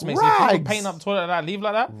be housemates. If you Rags. were painting up the toilet like that, leave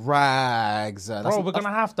like that. Rags. Bro, we're going to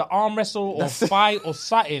have to arm wrestle or fight or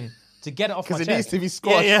something to get it off my Because chest. it needs to be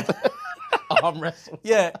squashed. Yeah, Arm wrestle.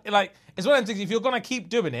 yeah. Like, it's one of them things, if you're going to keep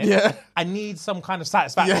doing it, Yeah. I need some kind of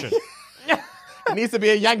satisfaction. It needs to be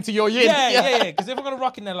a yang to your yin. Yeah. Because if we're going to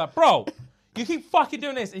rock in there, like, bro, you keep fucking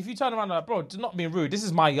doing this. If you turn around like, bro, do not being rude. This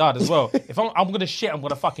is my yard as well. If I'm going to shit, I'm going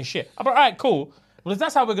to fucking shit. I'm like, all right, cool. Well, if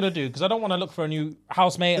that's how we're going to do, because I don't want to look for a new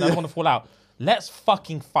housemate and I don't want to fall out, let's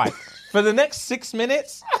fucking fight. For the next 6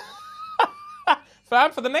 minutes,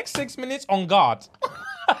 fam, for the next 6 minutes on guard.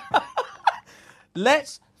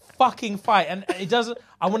 Let's fucking fight. And it doesn't,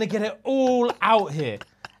 I want to get it all out here.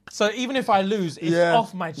 So even if I lose, it's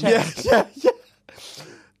off my chest. Yeah.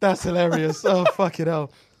 That's hilarious. Oh, fucking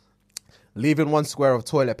hell. Leaving one square of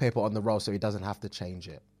toilet paper on the roll so he doesn't have to change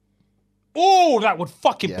it. Oh, that would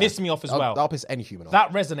fucking Yeah. piss me off as well. That'll piss any human off.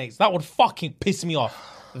 That resonates. That would fucking piss me off.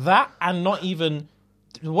 That and not even...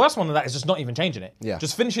 The worst one of that is just not even changing it. Yeah.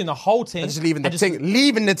 Just finishing the whole thing. And just leaving the and ting.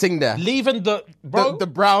 Leaving the ting there. Leaving the... Bro, The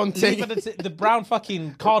brown ting. leaving the brown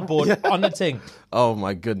fucking cardboard on the ting. Oh,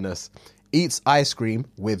 my goodness. Eats ice cream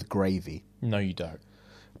with gravy. No, you don't.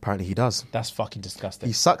 Apparently he does. That's fucking disgusting.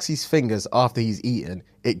 He sucks his fingers after he's eaten.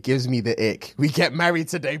 It gives me the ick. We get married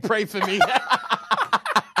today. Pray for me.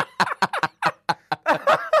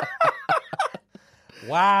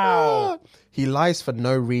 Wow. He lies for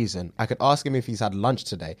no reason. I could ask him if he's had lunch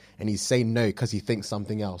today, and he'd say no because he thinks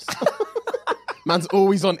something else. Man's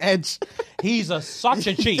always on edge. He's such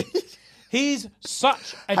a cheat. He's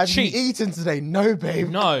such a Have cheat. you eaten today? No, babe.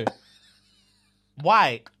 No.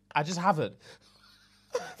 Why? I just haven't.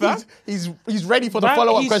 He's ready for the Right?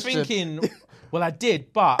 follow-up He's question. thinking, well, I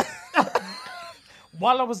did, but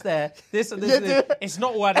while I was there, this, it's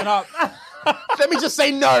not all adding up. Let me just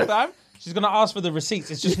say no. Fam, she's gonna ask for the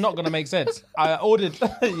receipts. It's just not gonna make sense. I ordered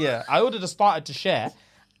a starter to share,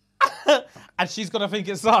 and she's gonna think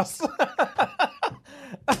it's us.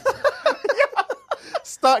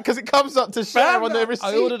 Start because it comes up to share Fam, on the receipt.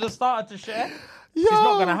 I ordered a starter to share. She's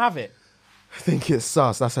not gonna have it. I think it's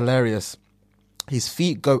sus. That's hilarious. His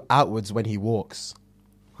feet go outwards when he walks.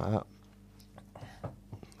 Like that.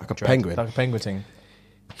 Like a penguin. Like a penguin thing.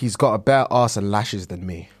 He's got a better ass and lashes than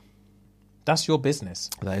me. That's your business.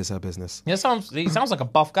 That is her business. He sounds like a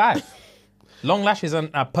buff guy. Long lashes and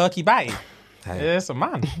a perky batty. Hey. Yeah, it's a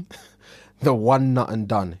man. The one nut and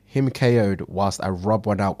done. Him KO'd whilst I rub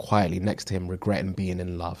one out quietly next to him, regretting being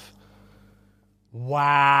in love.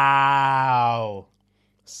 Wow.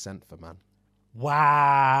 Sent for man.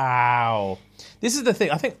 Wow. This is the thing.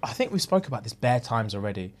 I think we spoke about this bare times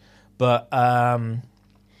already. But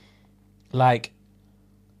like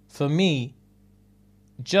for me,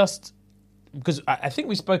 just because I think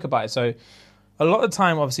we spoke about it. So a lot of the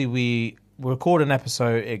time, obviously, we record an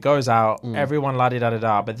episode, it goes out, everyone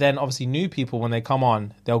la-di-da-da-da. But then obviously new people, when they come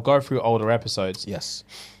on, they'll go through older episodes. Yes.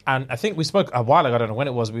 And I think we spoke a while ago, I don't know when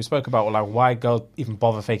it was, but we spoke about like why girls even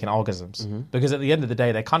bother faking orgasms. Because at the end of the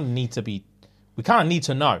day, they kind of need to be, we kind of need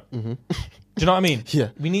to know. Do you know what I mean? Yeah.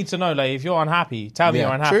 We need to know, like, if you're unhappy, tell me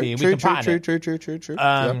you're unhappy, and we can pattern it. True.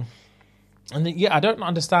 And then, I don't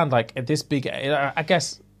understand, like, at this big, I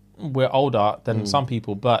guess we're older than some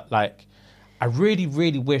people, but like, I really,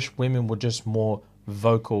 really wish women were just more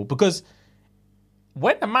vocal, because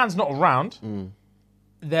when the man's not around,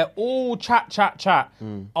 they're all chat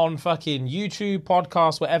on fucking YouTube,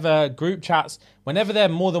 podcasts, whatever, group chats. Whenever they're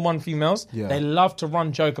more than one females, they love to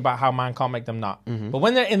run joke about how man can't make them nut. But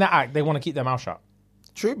when they're in the act, they want to keep their mouth shut.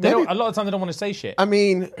 True. They don't, a lot of time they don't want to say shit. I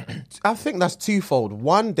mean, I think that's twofold.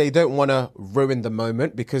 One, they don't want to ruin the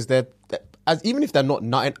moment because even if they're not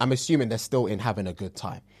nutting, I'm assuming they're still in having a good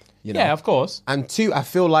time. You know? Yeah, of course. And two, I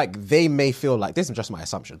feel like they may feel like, this is just my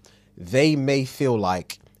assumption, they may feel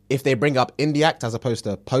like if they bring up in the act as opposed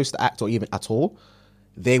to post act or even at all,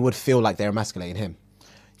 they would feel like they're emasculating him.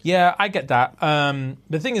 Yeah, I get that.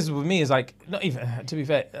 The thing is with me is like, not even, to be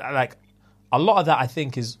fair, like a lot of that I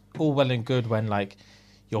think is all well and good when like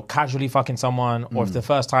you're casually fucking someone or if the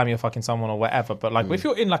first time you're fucking someone or whatever. But like if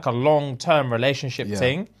you're in like a long-term relationship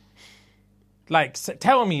thing, like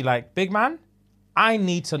tell me like, big man, I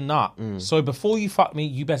need to nut. So before you fuck me,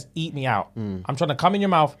 you best eat me out. I'm trying to come in your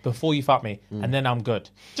mouth before you fuck me, and then I'm good.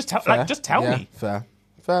 Just tell me. Fair.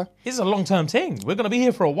 This is a long-term thing. We're gonna be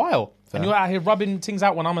here for a while, and you're out here rubbing things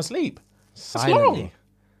out when I'm asleep. That's long.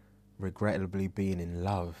 Regrettably being in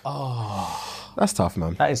love. Oh, that's tough,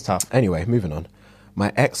 man. That is tough. Anyway, moving on.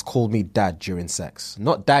 My ex called me dad during sex.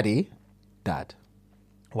 Not daddy, dad.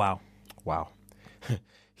 Wow.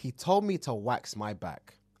 He told me to wax my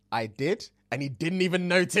back. I did, and he didn't even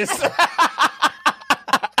notice.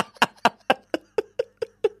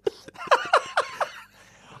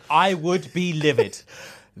 I would be livid.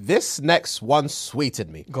 This next one sweeted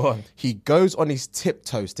me. Go on. He goes on his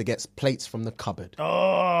tiptoes to get plates from the cupboard.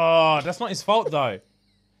 Oh, that's not his fault though.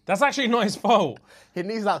 That's actually not his fault. He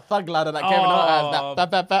needs that thug ladder that Kevin Hart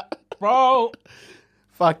has. That. Bro.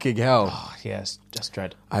 Fucking hell. Oh, yes, just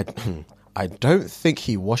dread. I don't think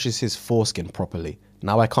he washes his foreskin properly.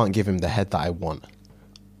 Now I can't give him the head that I want.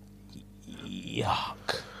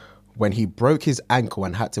 Yuck. When he broke his ankle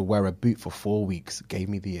and had to wear a boot for 4 weeks, gave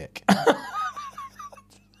me the ick.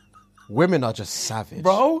 Women are just savage.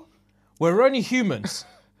 Bro, we're only humans.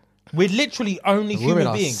 We're literally only human Women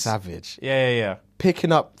are beings. savage. Yeah.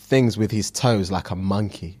 Picking up things with his toes like a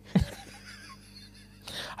monkey.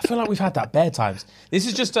 I feel like we've had that bare times. This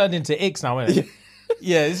has just turned into icks now, isn't it?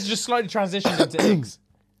 Yeah, this is just slightly transitioned into icks.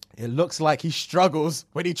 It looks like he struggles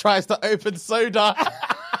when he tries to open soda.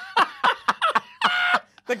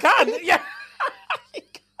 The can, yeah.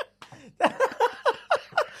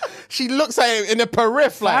 She looks at him in the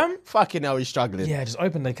periph like, Fam? fucking hell, he's struggling. Yeah, just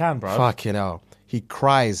open the can, bro. Fucking hell. He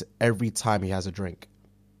cries every time he has a drink.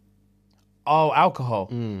 Oh, alcohol.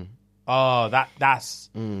 Oh, that's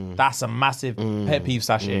a massive pet peeve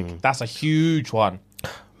slash ick. That's a huge one.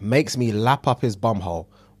 Makes me lap up his bumhole.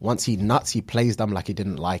 Once he nuts, he plays dumb like he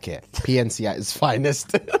didn't like it. PNC at his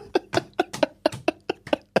finest.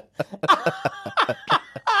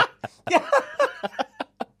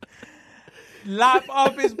 Lap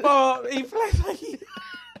up his bum. He plays like he...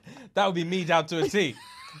 That would be me down to a T.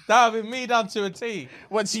 That would be me down to a T.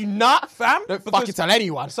 Once you nut, Fam, don't because fucking tell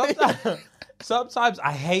anyone. Sometimes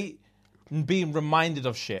I hate being reminded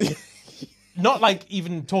of shit. Not like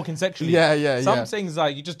even talking sexually. Yeah. Some things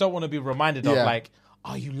like you just don't want to be reminded of, Yeah. like,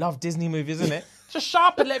 oh, you love Disney movies, isn't it? Just shut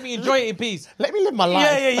up and let me enjoy it in peace. Let me live my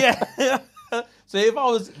life. Yeah. So if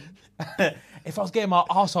I was getting my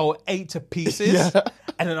arsehole ate to pieces,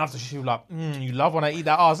 and then after she was like, you love when I eat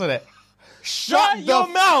that arse, isn't it? Shut your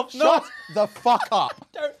mouth. Shut the fuck up.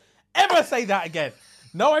 Don't ever say that again.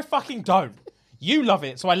 No, I fucking don't. You love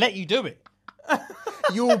it, so I let you do it.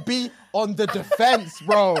 You'll be on the defense,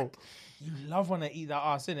 bro. You love when I eat that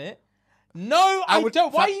ass, innit? No, I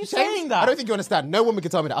don't. Why are you saying that? I don't think you understand. No woman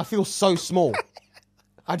can tell me that. I feel so small.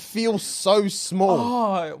 I'd feel so small.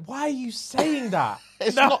 Oh, why are you saying that?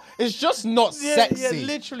 It's not. It's just not sexy. Yeah,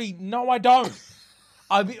 literally, no, I don't.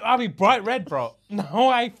 I'll be bright red, bro. No,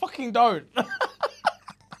 I fucking don't.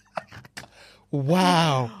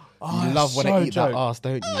 Wow. Oh, you love when so I eat joke. that ass,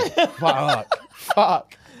 don't you?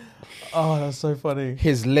 Fuck. Oh, that's so funny.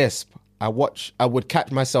 His lisp. I would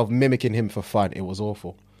catch myself mimicking him for fun. It was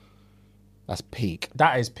awful. That's peak.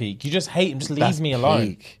 That is peak. You just hate him. Just leave That's me alone.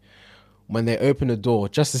 peak. When they open the door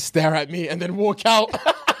just to stare at me and then walk out.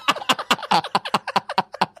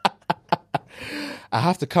 I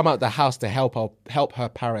have to come out the house to help her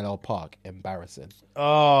parallel park. Embarrassing.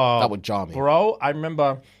 Oh, That would jar me. bro. I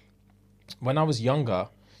remember when I was younger.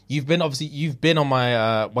 You've been on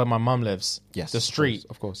my where my mum lives. Yes, the of street. course,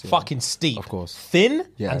 of course, yeah. Fucking steep. Of course. Thin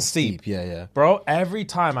Yeah, and steep. Yeah. Bro, every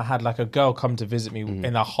time I had like a girl come to visit me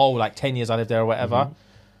in the whole like 10 years I lived there or whatever,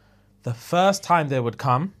 the first time they would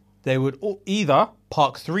come, they would either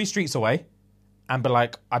park 3 streets away and be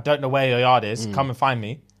like, I don't know where your yard is, come and find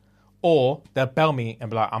me. Or they'll bell me and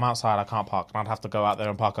be like, I'm outside, I can't park. And I'd have to go out there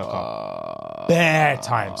and park her car. Bare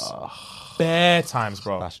times. Bare times,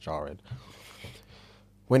 bro. That's jarring.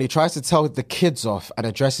 When he tries to tell the kids off and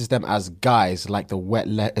addresses them as guys like the wet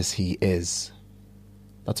lettuce he is.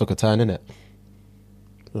 That took a turn, innit?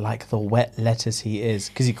 Like the wet lettuce he is.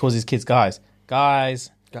 Because he calls his kids guys.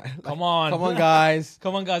 Guys. Come on. Come on, guys.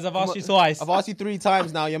 Come on, guys. I've asked you twice. I've asked you 3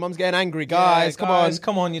 times now. Your mum's getting angry. Guys, come on.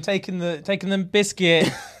 Come on. You're taking them biscuit.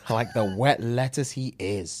 Like the wet lettuce he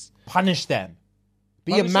is. Punish them.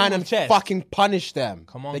 Be Punish a man them and with chest. fucking punish them.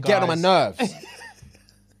 Come on, They're getting on my guys. nerves.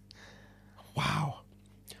 Wow.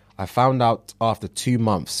 I found out after 2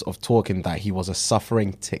 months of talking that he was a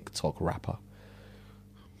suffering TikTok rapper.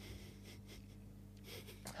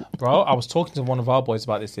 Bro, I was talking to one of our boys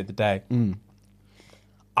about this the other day.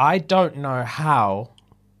 I don't know how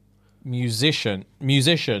musicians,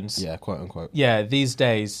 Yeah, quote unquote. these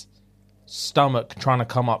days stomach trying to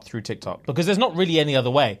come up through TikTok because there's not really any other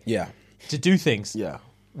way Yeah. to do things. Yeah.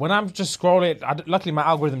 When I'm just scrolling, luckily my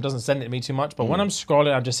algorithm doesn't send it to me too much, but when I'm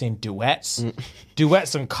scrolling, I'm just seeing duets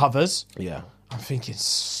and covers. Yeah. I'm thinking,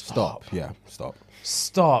 Stop. Yeah. Stop.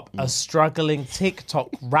 Stop. A struggling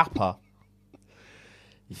TikTok rapper.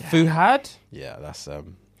 Fuhad? Yeah, that's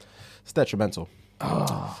it's detrimental.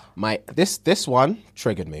 This one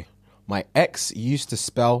triggered me. My ex used to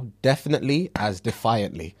spell definitely as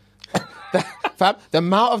defiantly. Fam, the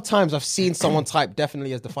amount of times I've seen someone type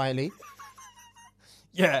definitely as defiantly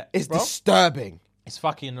Yeah. is bro. disturbing. It's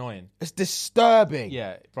fucking annoying. It's disturbing.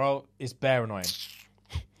 Yeah, bro, it's bare annoying.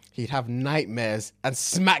 He'd have nightmares and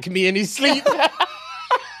smack me in his sleep.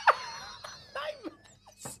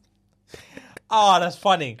 Oh, that's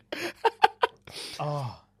funny.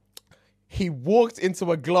 He walked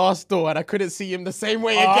into a glass door and I couldn't see him the same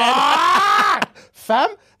way again. Fam,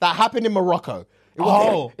 that happened in Morocco.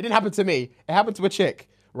 It didn't happen to me. It happened to a chick,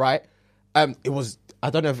 right? It was I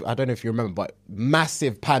don't know if you remember, but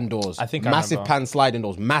massive pan doors. I think I massive remember. pan sliding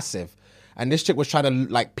doors, massive. And this chick was trying to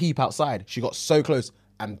like peep outside. She got so close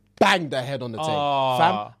and banged her head on the thing.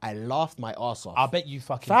 Fam, I laughed my ass off. I bet you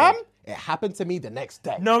fucking Fam, did. it happened to me the next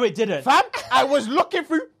day. No, it didn't. Fam, I was looking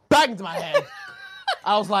through, banged my head.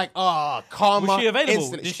 I was like, karma. Was she available?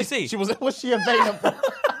 Instantly. Did she see? Was she available?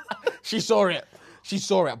 She saw it.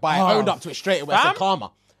 But I owned up to it straight away. I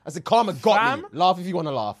said, karma. Got me. Laugh if you want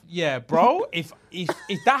to laugh. Yeah, bro. if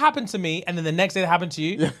that happened to me and then the next day it happened to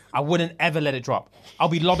you, I wouldn't ever let it drop. I'll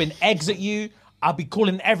be lobbing eggs at you. I'll be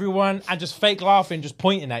calling everyone and just fake laughing, just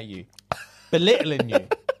pointing at you, belittling you.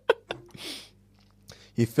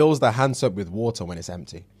 He fills the hand soap with water when it's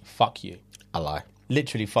empty. Fuck you. I lie.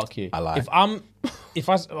 Literally, fuck you. I lie. If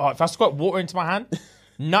I squirt water into my hand,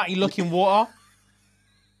 nutty looking water.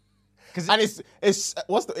 And it's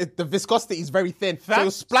the viscosity is very thin, so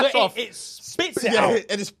it'll splash off. It spits it out.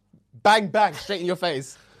 And it's bang bang straight in your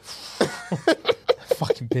face.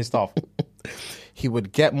 Fucking pissed off. He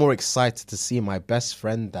would get more excited to see my best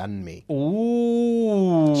friend than me.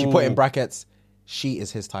 Ooh. She put in brackets, she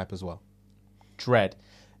is his type as well. Dread.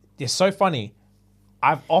 It's so funny.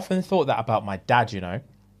 I've often thought that about my dad, you know.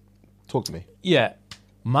 Talk to me. Yeah.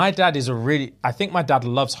 My dad is I think my dad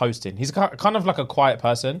loves hosting. He's kind of like a quiet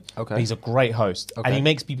person. Okay. But he's a great host. Okay. And he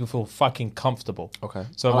makes people feel fucking comfortable. Okay.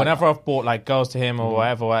 So I like whenever I've brought like girls to him or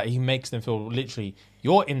whatever, he makes them feel literally,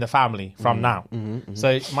 you're in the family from now.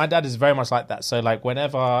 So my dad is very much like that. So like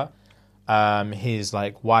whenever his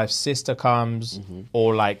like wife's sister comes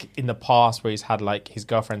or like in the past where he's had like his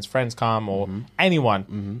girlfriend's friends come or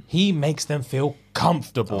anyone, he makes them feel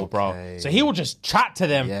comfortable, bro. So he will just chat to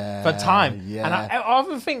them for time. Yeah. And I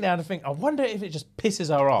often think that I wonder if it just pisses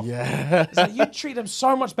her off. Yeah. It's like you treat them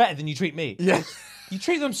so much better than you treat me. Yeah. You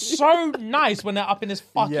treat them so nice when they're up in this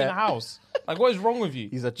fucking house. Like, what is wrong with you?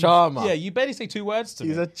 He's a charmer. Yeah, you barely say 2 words to me.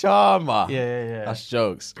 He's a charmer. Yeah. That's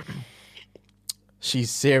jokes. She's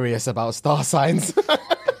serious about star signs.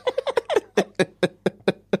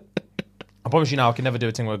 I promise you now, I can never do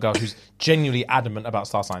a thing with a girl who's genuinely adamant about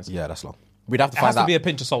star signs. Yeah, that's long. We'd have to It find has to out. be a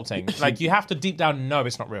pinch of salt thing. Like, you have to deep down know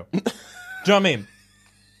it's not real. Do you know what I mean?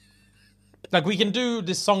 Like, we can do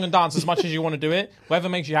this song and dance as much as you want to do it, whatever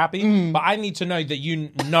makes you happy, but I need to know that you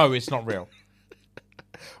know it's not real.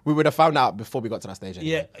 We would have found out before we got to that stage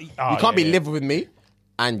anyway. Yeah. You can't be living with me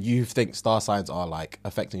and you think star signs are like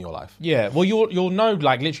affecting your life. Yeah, well, you'll know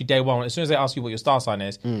like literally day one as soon as they ask you what your star sign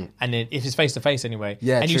is, and then if it's face to face anyway,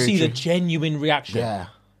 and you true, see the true. genuine reaction. Yeah.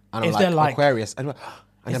 And If I'm they're like- Aquarius. And then,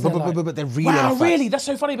 but they're really Wow, on facts. really? That's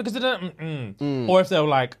so funny because they don't. Or if they're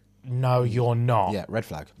like, no, you're not. Yeah, red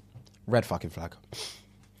flag. Red fucking flag.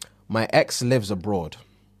 My ex lives abroad.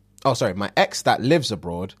 Oh, sorry. My ex that lives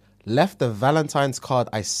abroad left the Valentine's card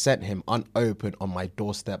I sent him unopened on my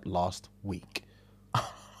doorstep last week.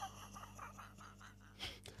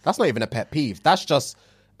 That's not even a pet peeve. That's just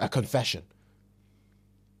a confession.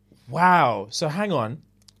 Wow. So hang on.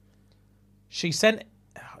 She sent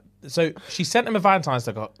him a Valentine's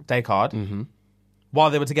Day card while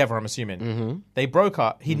they were together, I'm assuming. They broke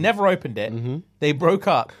up. He never opened it. They broke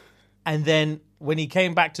up. And then when he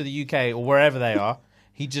came back to the UK or wherever they are,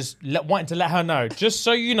 he just wanted to let her know, just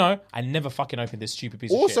so you know, I never fucking opened this stupid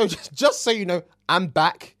piece of shit. Also, just so you know, I'm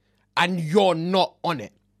back and you're not on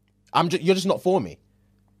it. You're just not for me.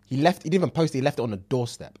 He didn't even post it, he left it on the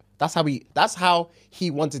doorstep. That's how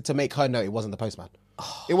he wanted to make her know it wasn't the postman.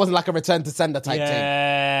 It wasn't like a return to sender type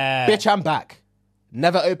thing. Bitch, I'm back.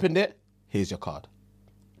 Never opened it. Here's your card.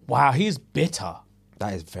 Wow, he's bitter.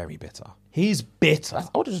 That is very bitter. He's bitter. I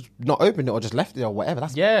would have just not opened it or just left it or whatever.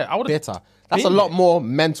 That's I would have bitter. That's a lot more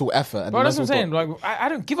mental effort. And Bro, that's what I'm mental saying. Like, I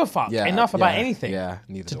don't give a fuck enough about anything. Yeah,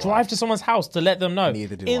 neither to do drive I. to someone's house to let them know.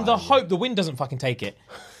 Neither do in I, the yeah. hope the wind doesn't fucking take it.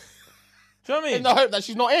 Do you know what I mean? In the hope that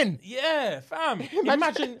she's not in. Yeah, fam.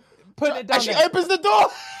 Imagine putting it down And she there. opens the door.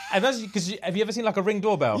 And that's because have you ever seen like a Ring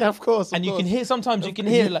doorbell? Yeah, of course. And you can hear sometimes you can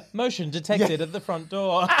hear like motion detected at the front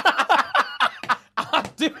door. I'll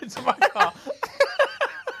do it to my car.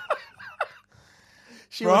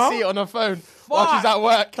 She Bro? will see it on her phone while she's Fuck. at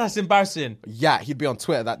work. That's embarrassing. Yeah, he'd be on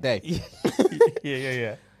Twitter that day.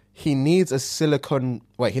 Yeah. He needs a silicone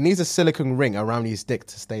ring around his dick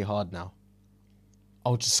to stay hard now.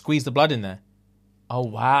 Oh, just squeeze the blood in there. Oh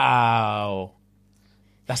wow,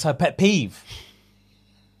 that's her pet peeve.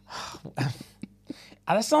 And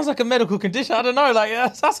that sounds like a medical condition. I don't know. Like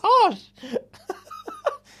that's harsh.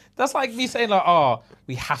 That's like me saying like, oh,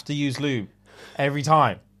 we have to use lube every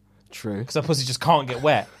time True. because our pussy just can't get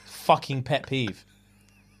wet. Fucking pet peeve.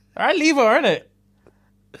 All right, leave her, innit?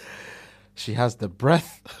 She has the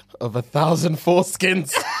breath of 1,000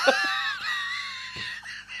 foreskins.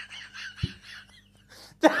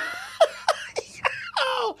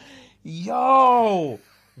 Yo,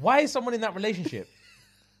 why is someone in that relationship?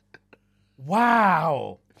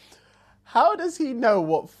 Wow. How does he know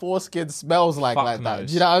what foreskin smells like Fuck that? knows.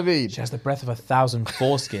 Do you know what I mean? She has the breath of 1,000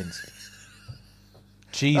 foreskins.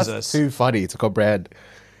 Jesus. That's too funny to comprehend.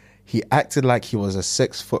 He acted like he was a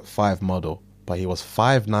 6'5" model, but he was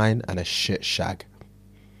 5'9" and a shit shag.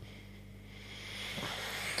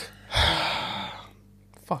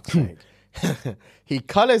 Fuck's sake. He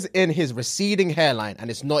colours in his receding hairline and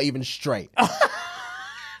it's not even straight.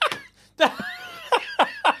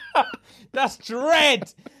 That's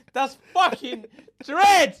dread. That's fucking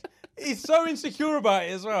dread. He's so insecure about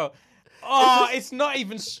it as well. Oh, it's not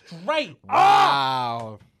even straight.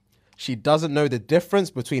 Wow. She doesn't know the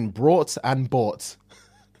difference between brought and bought.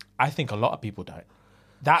 I think a lot of people don't.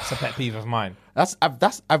 That's a pet peeve of mine.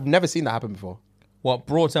 I've never seen that happen before. What,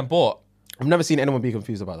 brought and bought? I've never seen anyone be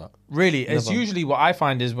confused about that. Really, it's Never. usually what I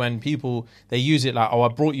find is when people, they use it like, oh, I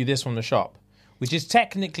brought you this from the shop. Which is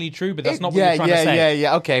technically true, but that's not what you're trying to say.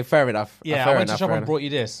 Yeah. Okay, fair enough. Yeah, fair I went to enough, shop fair and brought you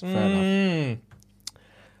this. enough.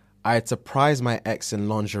 I had surprised my ex in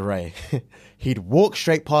lingerie. He'd walk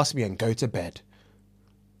straight past me and go to bed.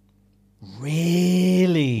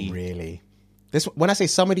 Really? Really? When I say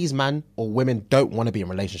some of these men or women don't want to be in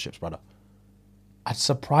relationships, brother. I'd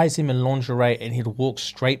surprise him in lingerie and he'd walk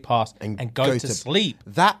straight past and go to sleep.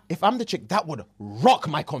 That, if I'm the chick, that would rock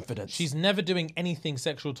my confidence. She's never doing anything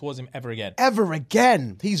sexual towards him ever again. Ever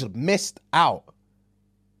again. He's missed out.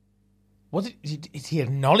 What did he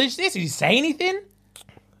acknowledge this? Did he say anything?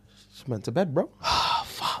 She went to bed, bro. Oh,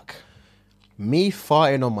 fuck. Me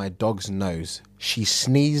farting on my dog's nose. She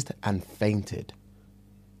sneezed and fainted.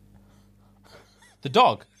 The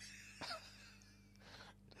dog.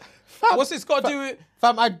 What's this got to do with...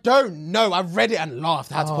 Fam, I don't know. I read it and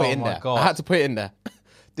laughed. I had to put it in my there. God. I had to put it in there.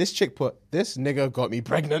 This chick put, this nigga got me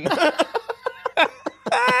pregnant.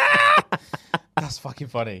 That's fucking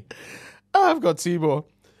funny. I've got two more.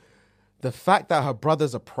 The fact that her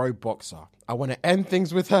brother's a pro boxer. I want to end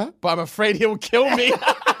things with her, but I'm afraid he'll kill me.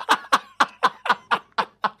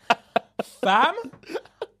 Fam,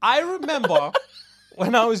 I remember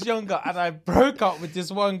when I was younger and I broke up with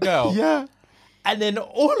this one girl. Yeah. And then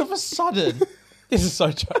all of a sudden, this is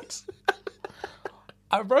so jokes.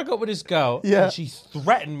 I broke up with this girl Yeah. and she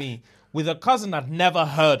threatened me with a cousin I'd never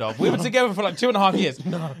heard of. We were together for like 2.5 years.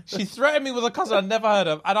 No. She threatened me with a cousin I'd never heard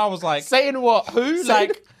of. And I was like, Saying what? who?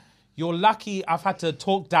 Like, you're lucky I've had to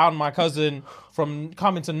talk down my cousin from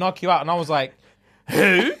coming to knock you out. And I was like,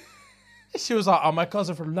 who? She was like, oh, my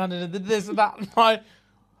cousin from London and this and that. And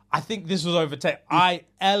I think this was over text. I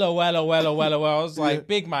LOL. I was like,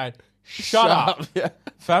 big man, shut up. Yeah.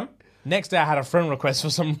 Fam, next day I had a friend request for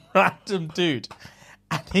some random dude.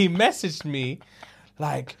 And he messaged me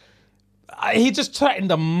like, he just threatened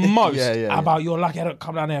the most Yeah. about you're lucky I don't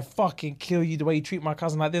come down there and fucking kill you the way you treat my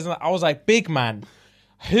cousin like this. And that. I was like, big man,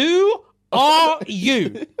 who are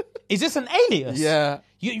you? Is this an alias? Yeah.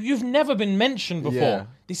 You've never been mentioned before. Yeah.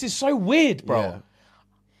 This is so weird, bro. Yeah.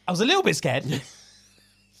 I was a little bit scared.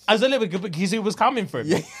 I was a little bit because he was coming for him.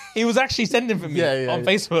 Yeah. He was actually sending for me on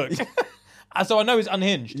Facebook. And so I know he's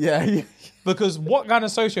unhinged. Yeah. Because what kind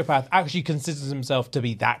of sociopath actually considers himself to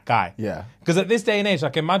be that guy? Yeah. Because at this day and age,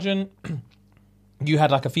 like imagine you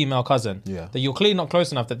had like a female cousin that you're clearly not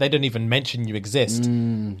close enough that they don't even mention you exist.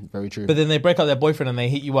 Very true. But then they break up their boyfriend and they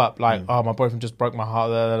hit you up like, oh, my boyfriend just broke my heart.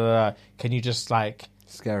 Blah, blah, blah. Can you just like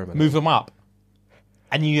Scare him. move him up?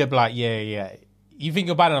 And you'd be like, yeah. You think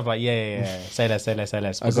you're bad enough? Like, yeah. Say less.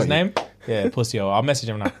 What's his name? Yeah, Pussy. I'll message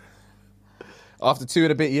him now. After 2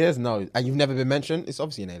 and a bit years, no, and you've never been mentioned. It's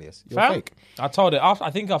obviously an alias. You're Fam, fake. I told it after. I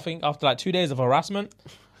think after like 2 days of harassment,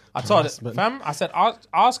 I told it, fam. I said,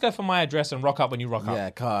 ask her for my address and rock up when you rock up. Yeah,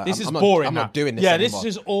 car. This is boring. I'm now. not doing this. Yeah, anymore. this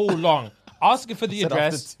is all long. Ask her for the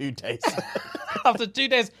address. After 2 days. After 2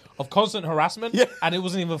 days of constant harassment, and it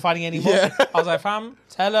wasn't even funny anymore. Yeah. I was like, fam,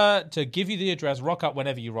 tell her to give you the address, rock up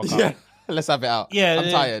whenever you rock up. Yeah, let's have it out. Yeah, I'm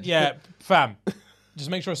tired. Yeah, fam. Just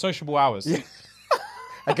make sure it's sociable hours. Yeah.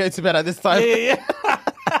 I go to bed at this time. Yeah.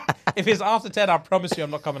 If it's after 10, I promise you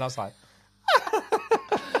I'm not coming outside.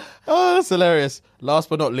 Oh, that's hilarious. Last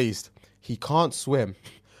but not least, he can't swim.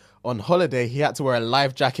 On holiday, he had to wear a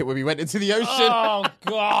life jacket when we went into the ocean. Oh,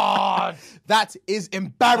 God. That is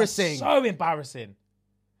embarrassing. So embarrassing.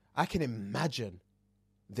 I can imagine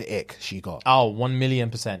the ick she got. Oh,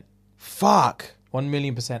 1,000,000%. Fuck.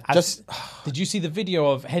 1,000,000%. Just Did you see the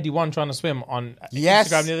video of Heady One trying to swim on yes,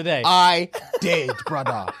 Instagram the other day? I did,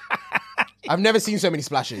 brother. I've never seen so many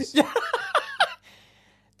splashes.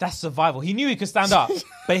 That's survival. He knew he could stand up,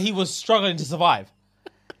 but he was struggling to survive.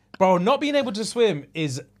 Bro, not being able to swim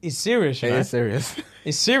is serious, you know? It is serious.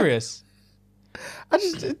 It's serious.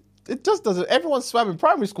 It just doesn't. Everyone swam in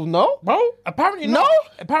primary school, no? Bro, apparently not. No?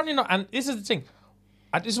 Apparently not. And this is the thing.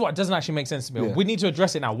 This is what doesn't actually make sense to me. Yeah. We need to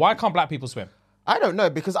address it now. Why can't black people swim? I don't know,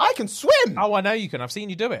 because I can swim. Oh, I know you can. I've seen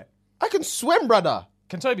you do it. I can swim, brother.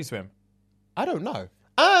 Can Toby swim? I don't know.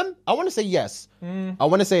 I want to say yes. I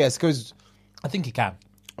want to say yes, because I think he can.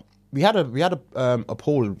 we had a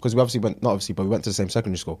pool, because we obviously went, not obviously, but we went to the same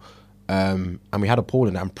secondary school, and we had a pool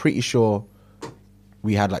in there. I'm pretty sure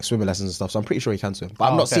we had like swimming lessons and stuff, so I'm pretty sure he can swim. But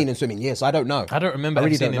I've not seen him swim in years, so I don't know. I don't remember I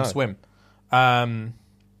really seeing don't him know. swim.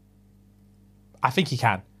 I think he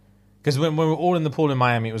can. Because when we were all in the pool in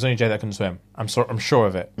Miami, it was only Jay that couldn't swim. I'm sure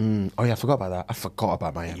of it. Oh yeah, I forgot about that. I forgot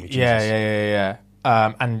about Miami. Jesus. Yeah.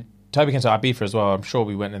 And Toby came to Ibiza as well. I'm sure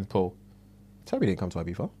we went in the pool. Toby didn't come to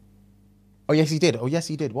Ibiza. Oh yes, he did.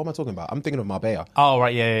 What am I talking about? I'm thinking of Marbella. Oh,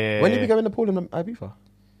 right, yeah. When did we go in the pool in Ibiza?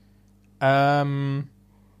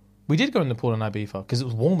 We did go in the pool in Ibiza because it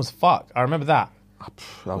was warm as fuck. I remember that. That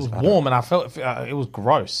It was was bad. warm and I felt it was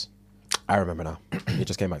gross. I remember now. It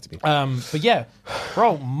just came back to me. But yeah,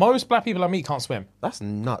 bro, most black people I meet can't swim. That's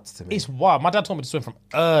nuts to me. It's wild. My dad taught me to swim from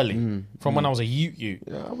early, from when I was a ute.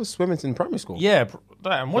 Yeah, I was swimming in primary school. Yeah,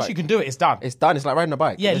 and once you can do it, it's done. It's done. It's like riding a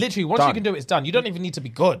bike. Yeah, It's literally, once done. you can do it, it's done. You don't even need to be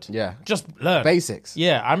good. Yeah. Just learn. Basics.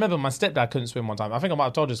 Yeah, I remember my stepdad couldn't swim one time. I think I might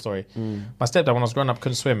have told you the story. My stepdad, when I was growing up,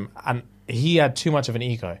 couldn't swim, and he had too much of an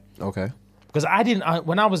ego. Okay. Because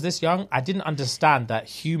when I was this young, I didn't understand that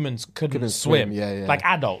humans couldn't swim. Yeah. Like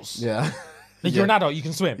adults. Yeah. Like you're an adult, you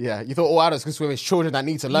can swim. Yeah. You thought all adults could swim. It's children that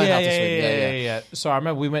need to learn how to swim. Yeah. So I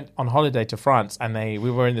remember we went on holiday to France, and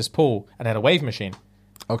we were in this pool, and they had a wave machine.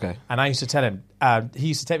 Okay. And I used to tell him, he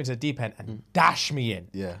used to take me to the deep end and dash me in.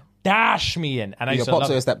 Yeah. Dash me in. And I Your used to pops love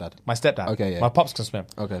or your it. stepdad? My stepdad. Okay, yeah. My pops can swim.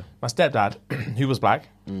 Okay. My stepdad, who was black,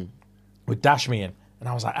 would dash me in. And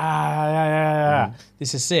I was like, yeah.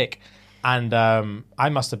 This is sick. And I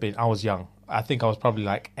was young. I think I was probably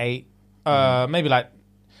like 8, maybe like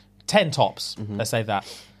 10 tops, let's say that. I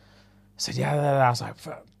said, yeah. I was like,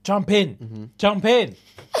 jump in. Jump in.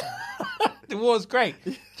 The water's great.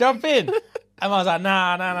 Jump in. And I was like,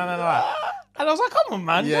 nah. And I was like, come on,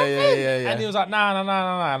 man. Yeah, jump yeah, in. yeah, yeah. And he was like,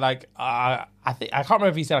 nah. Like, I can't remember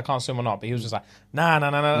if he said I can't swim or not, but he was just like, nah. And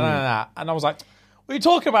I was like, what are you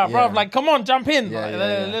talking about, bro? Yeah. Like, come on, jump in. Yeah,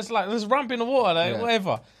 Like, yeah. let's ramp in the water, like, Yeah.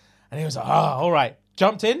 whatever. And he was like, oh, all right.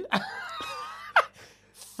 Jumped in.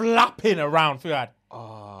 Flapping around Fuad.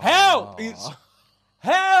 Help!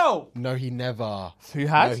 Help! No, he never. Who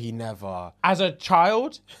has? No, he never. As a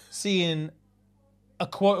child, seeing a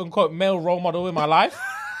quote-unquote male role model in my life,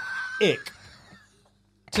 ick.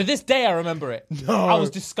 To this day, I remember it. No. I was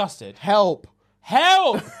disgusted. Help.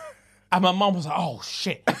 Help! And my mum was like, oh,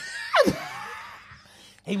 shit.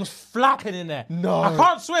 He was flapping in there. No. I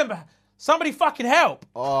can't swim. Somebody fucking help.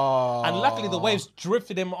 Oh. And luckily the waves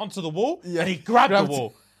drifted him onto the wall Yeah. and he grabbed the Grabbed-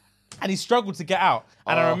 wall. And he struggled to get out.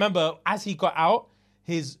 And I remember as he got out,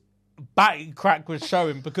 his back crack was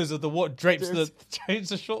showing because of the water drapes the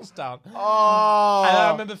shorts down. Oh. And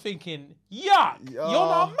I remember thinking, yuck, you're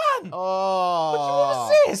not a man. Oh.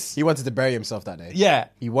 What is this? He wanted to bury himself that day. Yeah.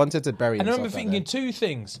 He wanted to bury And I himself. remember that thinking day. 2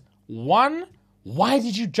 things. One, why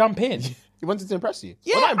did you jump in? He wanted to impress you.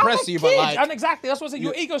 Yeah, well, not impress I'm a you, kid. but like. And exactly, that's what I said.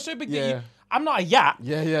 Your ego's so big that Yeah. I'm not a yacht.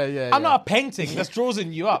 Yeah. I'm not a painting that's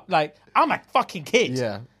drawing you up. Like, I'm a fucking kid.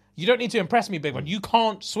 Yeah. You don't need to impress me, big one. You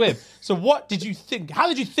can't swim. So what did you think? How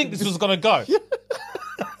did you think this was going to go?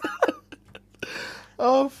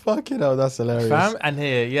 Oh, fucking hell, that's hilarious. Fam, and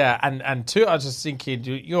here, yeah, and two, I was just thinking,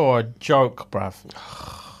 you're a joke, bruv.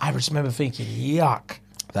 I just remember thinking, yuck.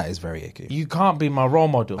 That is very icky. You can't be my role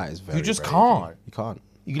model. That is very, you just very can't. icky. You can't.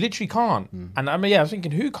 You literally can't. And I mean, yeah, I was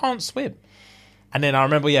thinking, who can't swim? And then I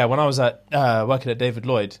remember, yeah, when I was at working at David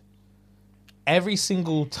Lloyd, every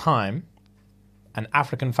single time an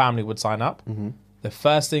African family would sign up, the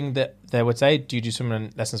first thing that they would say, do you do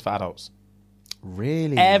swimming lessons for adults?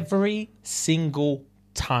 Really? Every single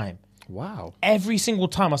time. Wow. Every single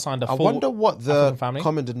time I signed a I full wonder what the African family.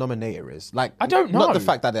 common denominator is. Like, I don't know. Not the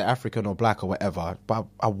fact that they're African or black or whatever, but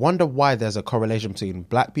I wonder why there's a correlation between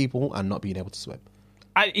black people and not being able to swim.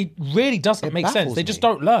 It really doesn't It make sense. baffles They just me.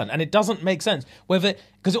 don't learn, and it doesn't make sense whether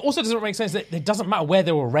because it also doesn't make sense that it doesn't matter where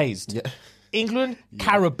they were raised. Yeah. England,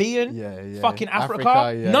 Caribbean, Yeah. fucking Africa.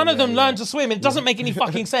 Africa, yeah, none of them yeah. learn to swim. It doesn't make any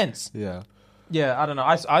fucking sense. Yeah. Yeah, I don't know.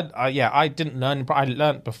 I didn't learn. I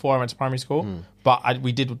learned before I went to primary school, but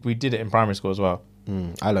we did it in primary school as well.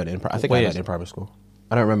 I learned it I think Weird. I learned it in primary school.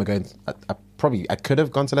 I don't remember going. I could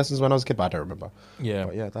have gone to lessons when I was a kid, but I don't remember. Yeah.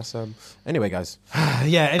 But yeah, that's Anyway, guys.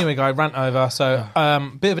 Yeah, anyway, guys, rant over. So,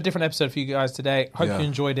 bit of a different episode for you guys today. Hope Yeah. you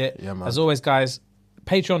enjoyed it. Yeah, man. As always, guys,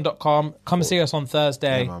 patreon.com. Come and see us on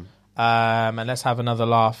Thursday. Yeah, and let's have another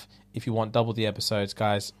laugh if you want double the episodes,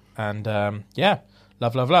 guys. And yeah,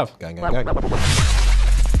 love. Gang.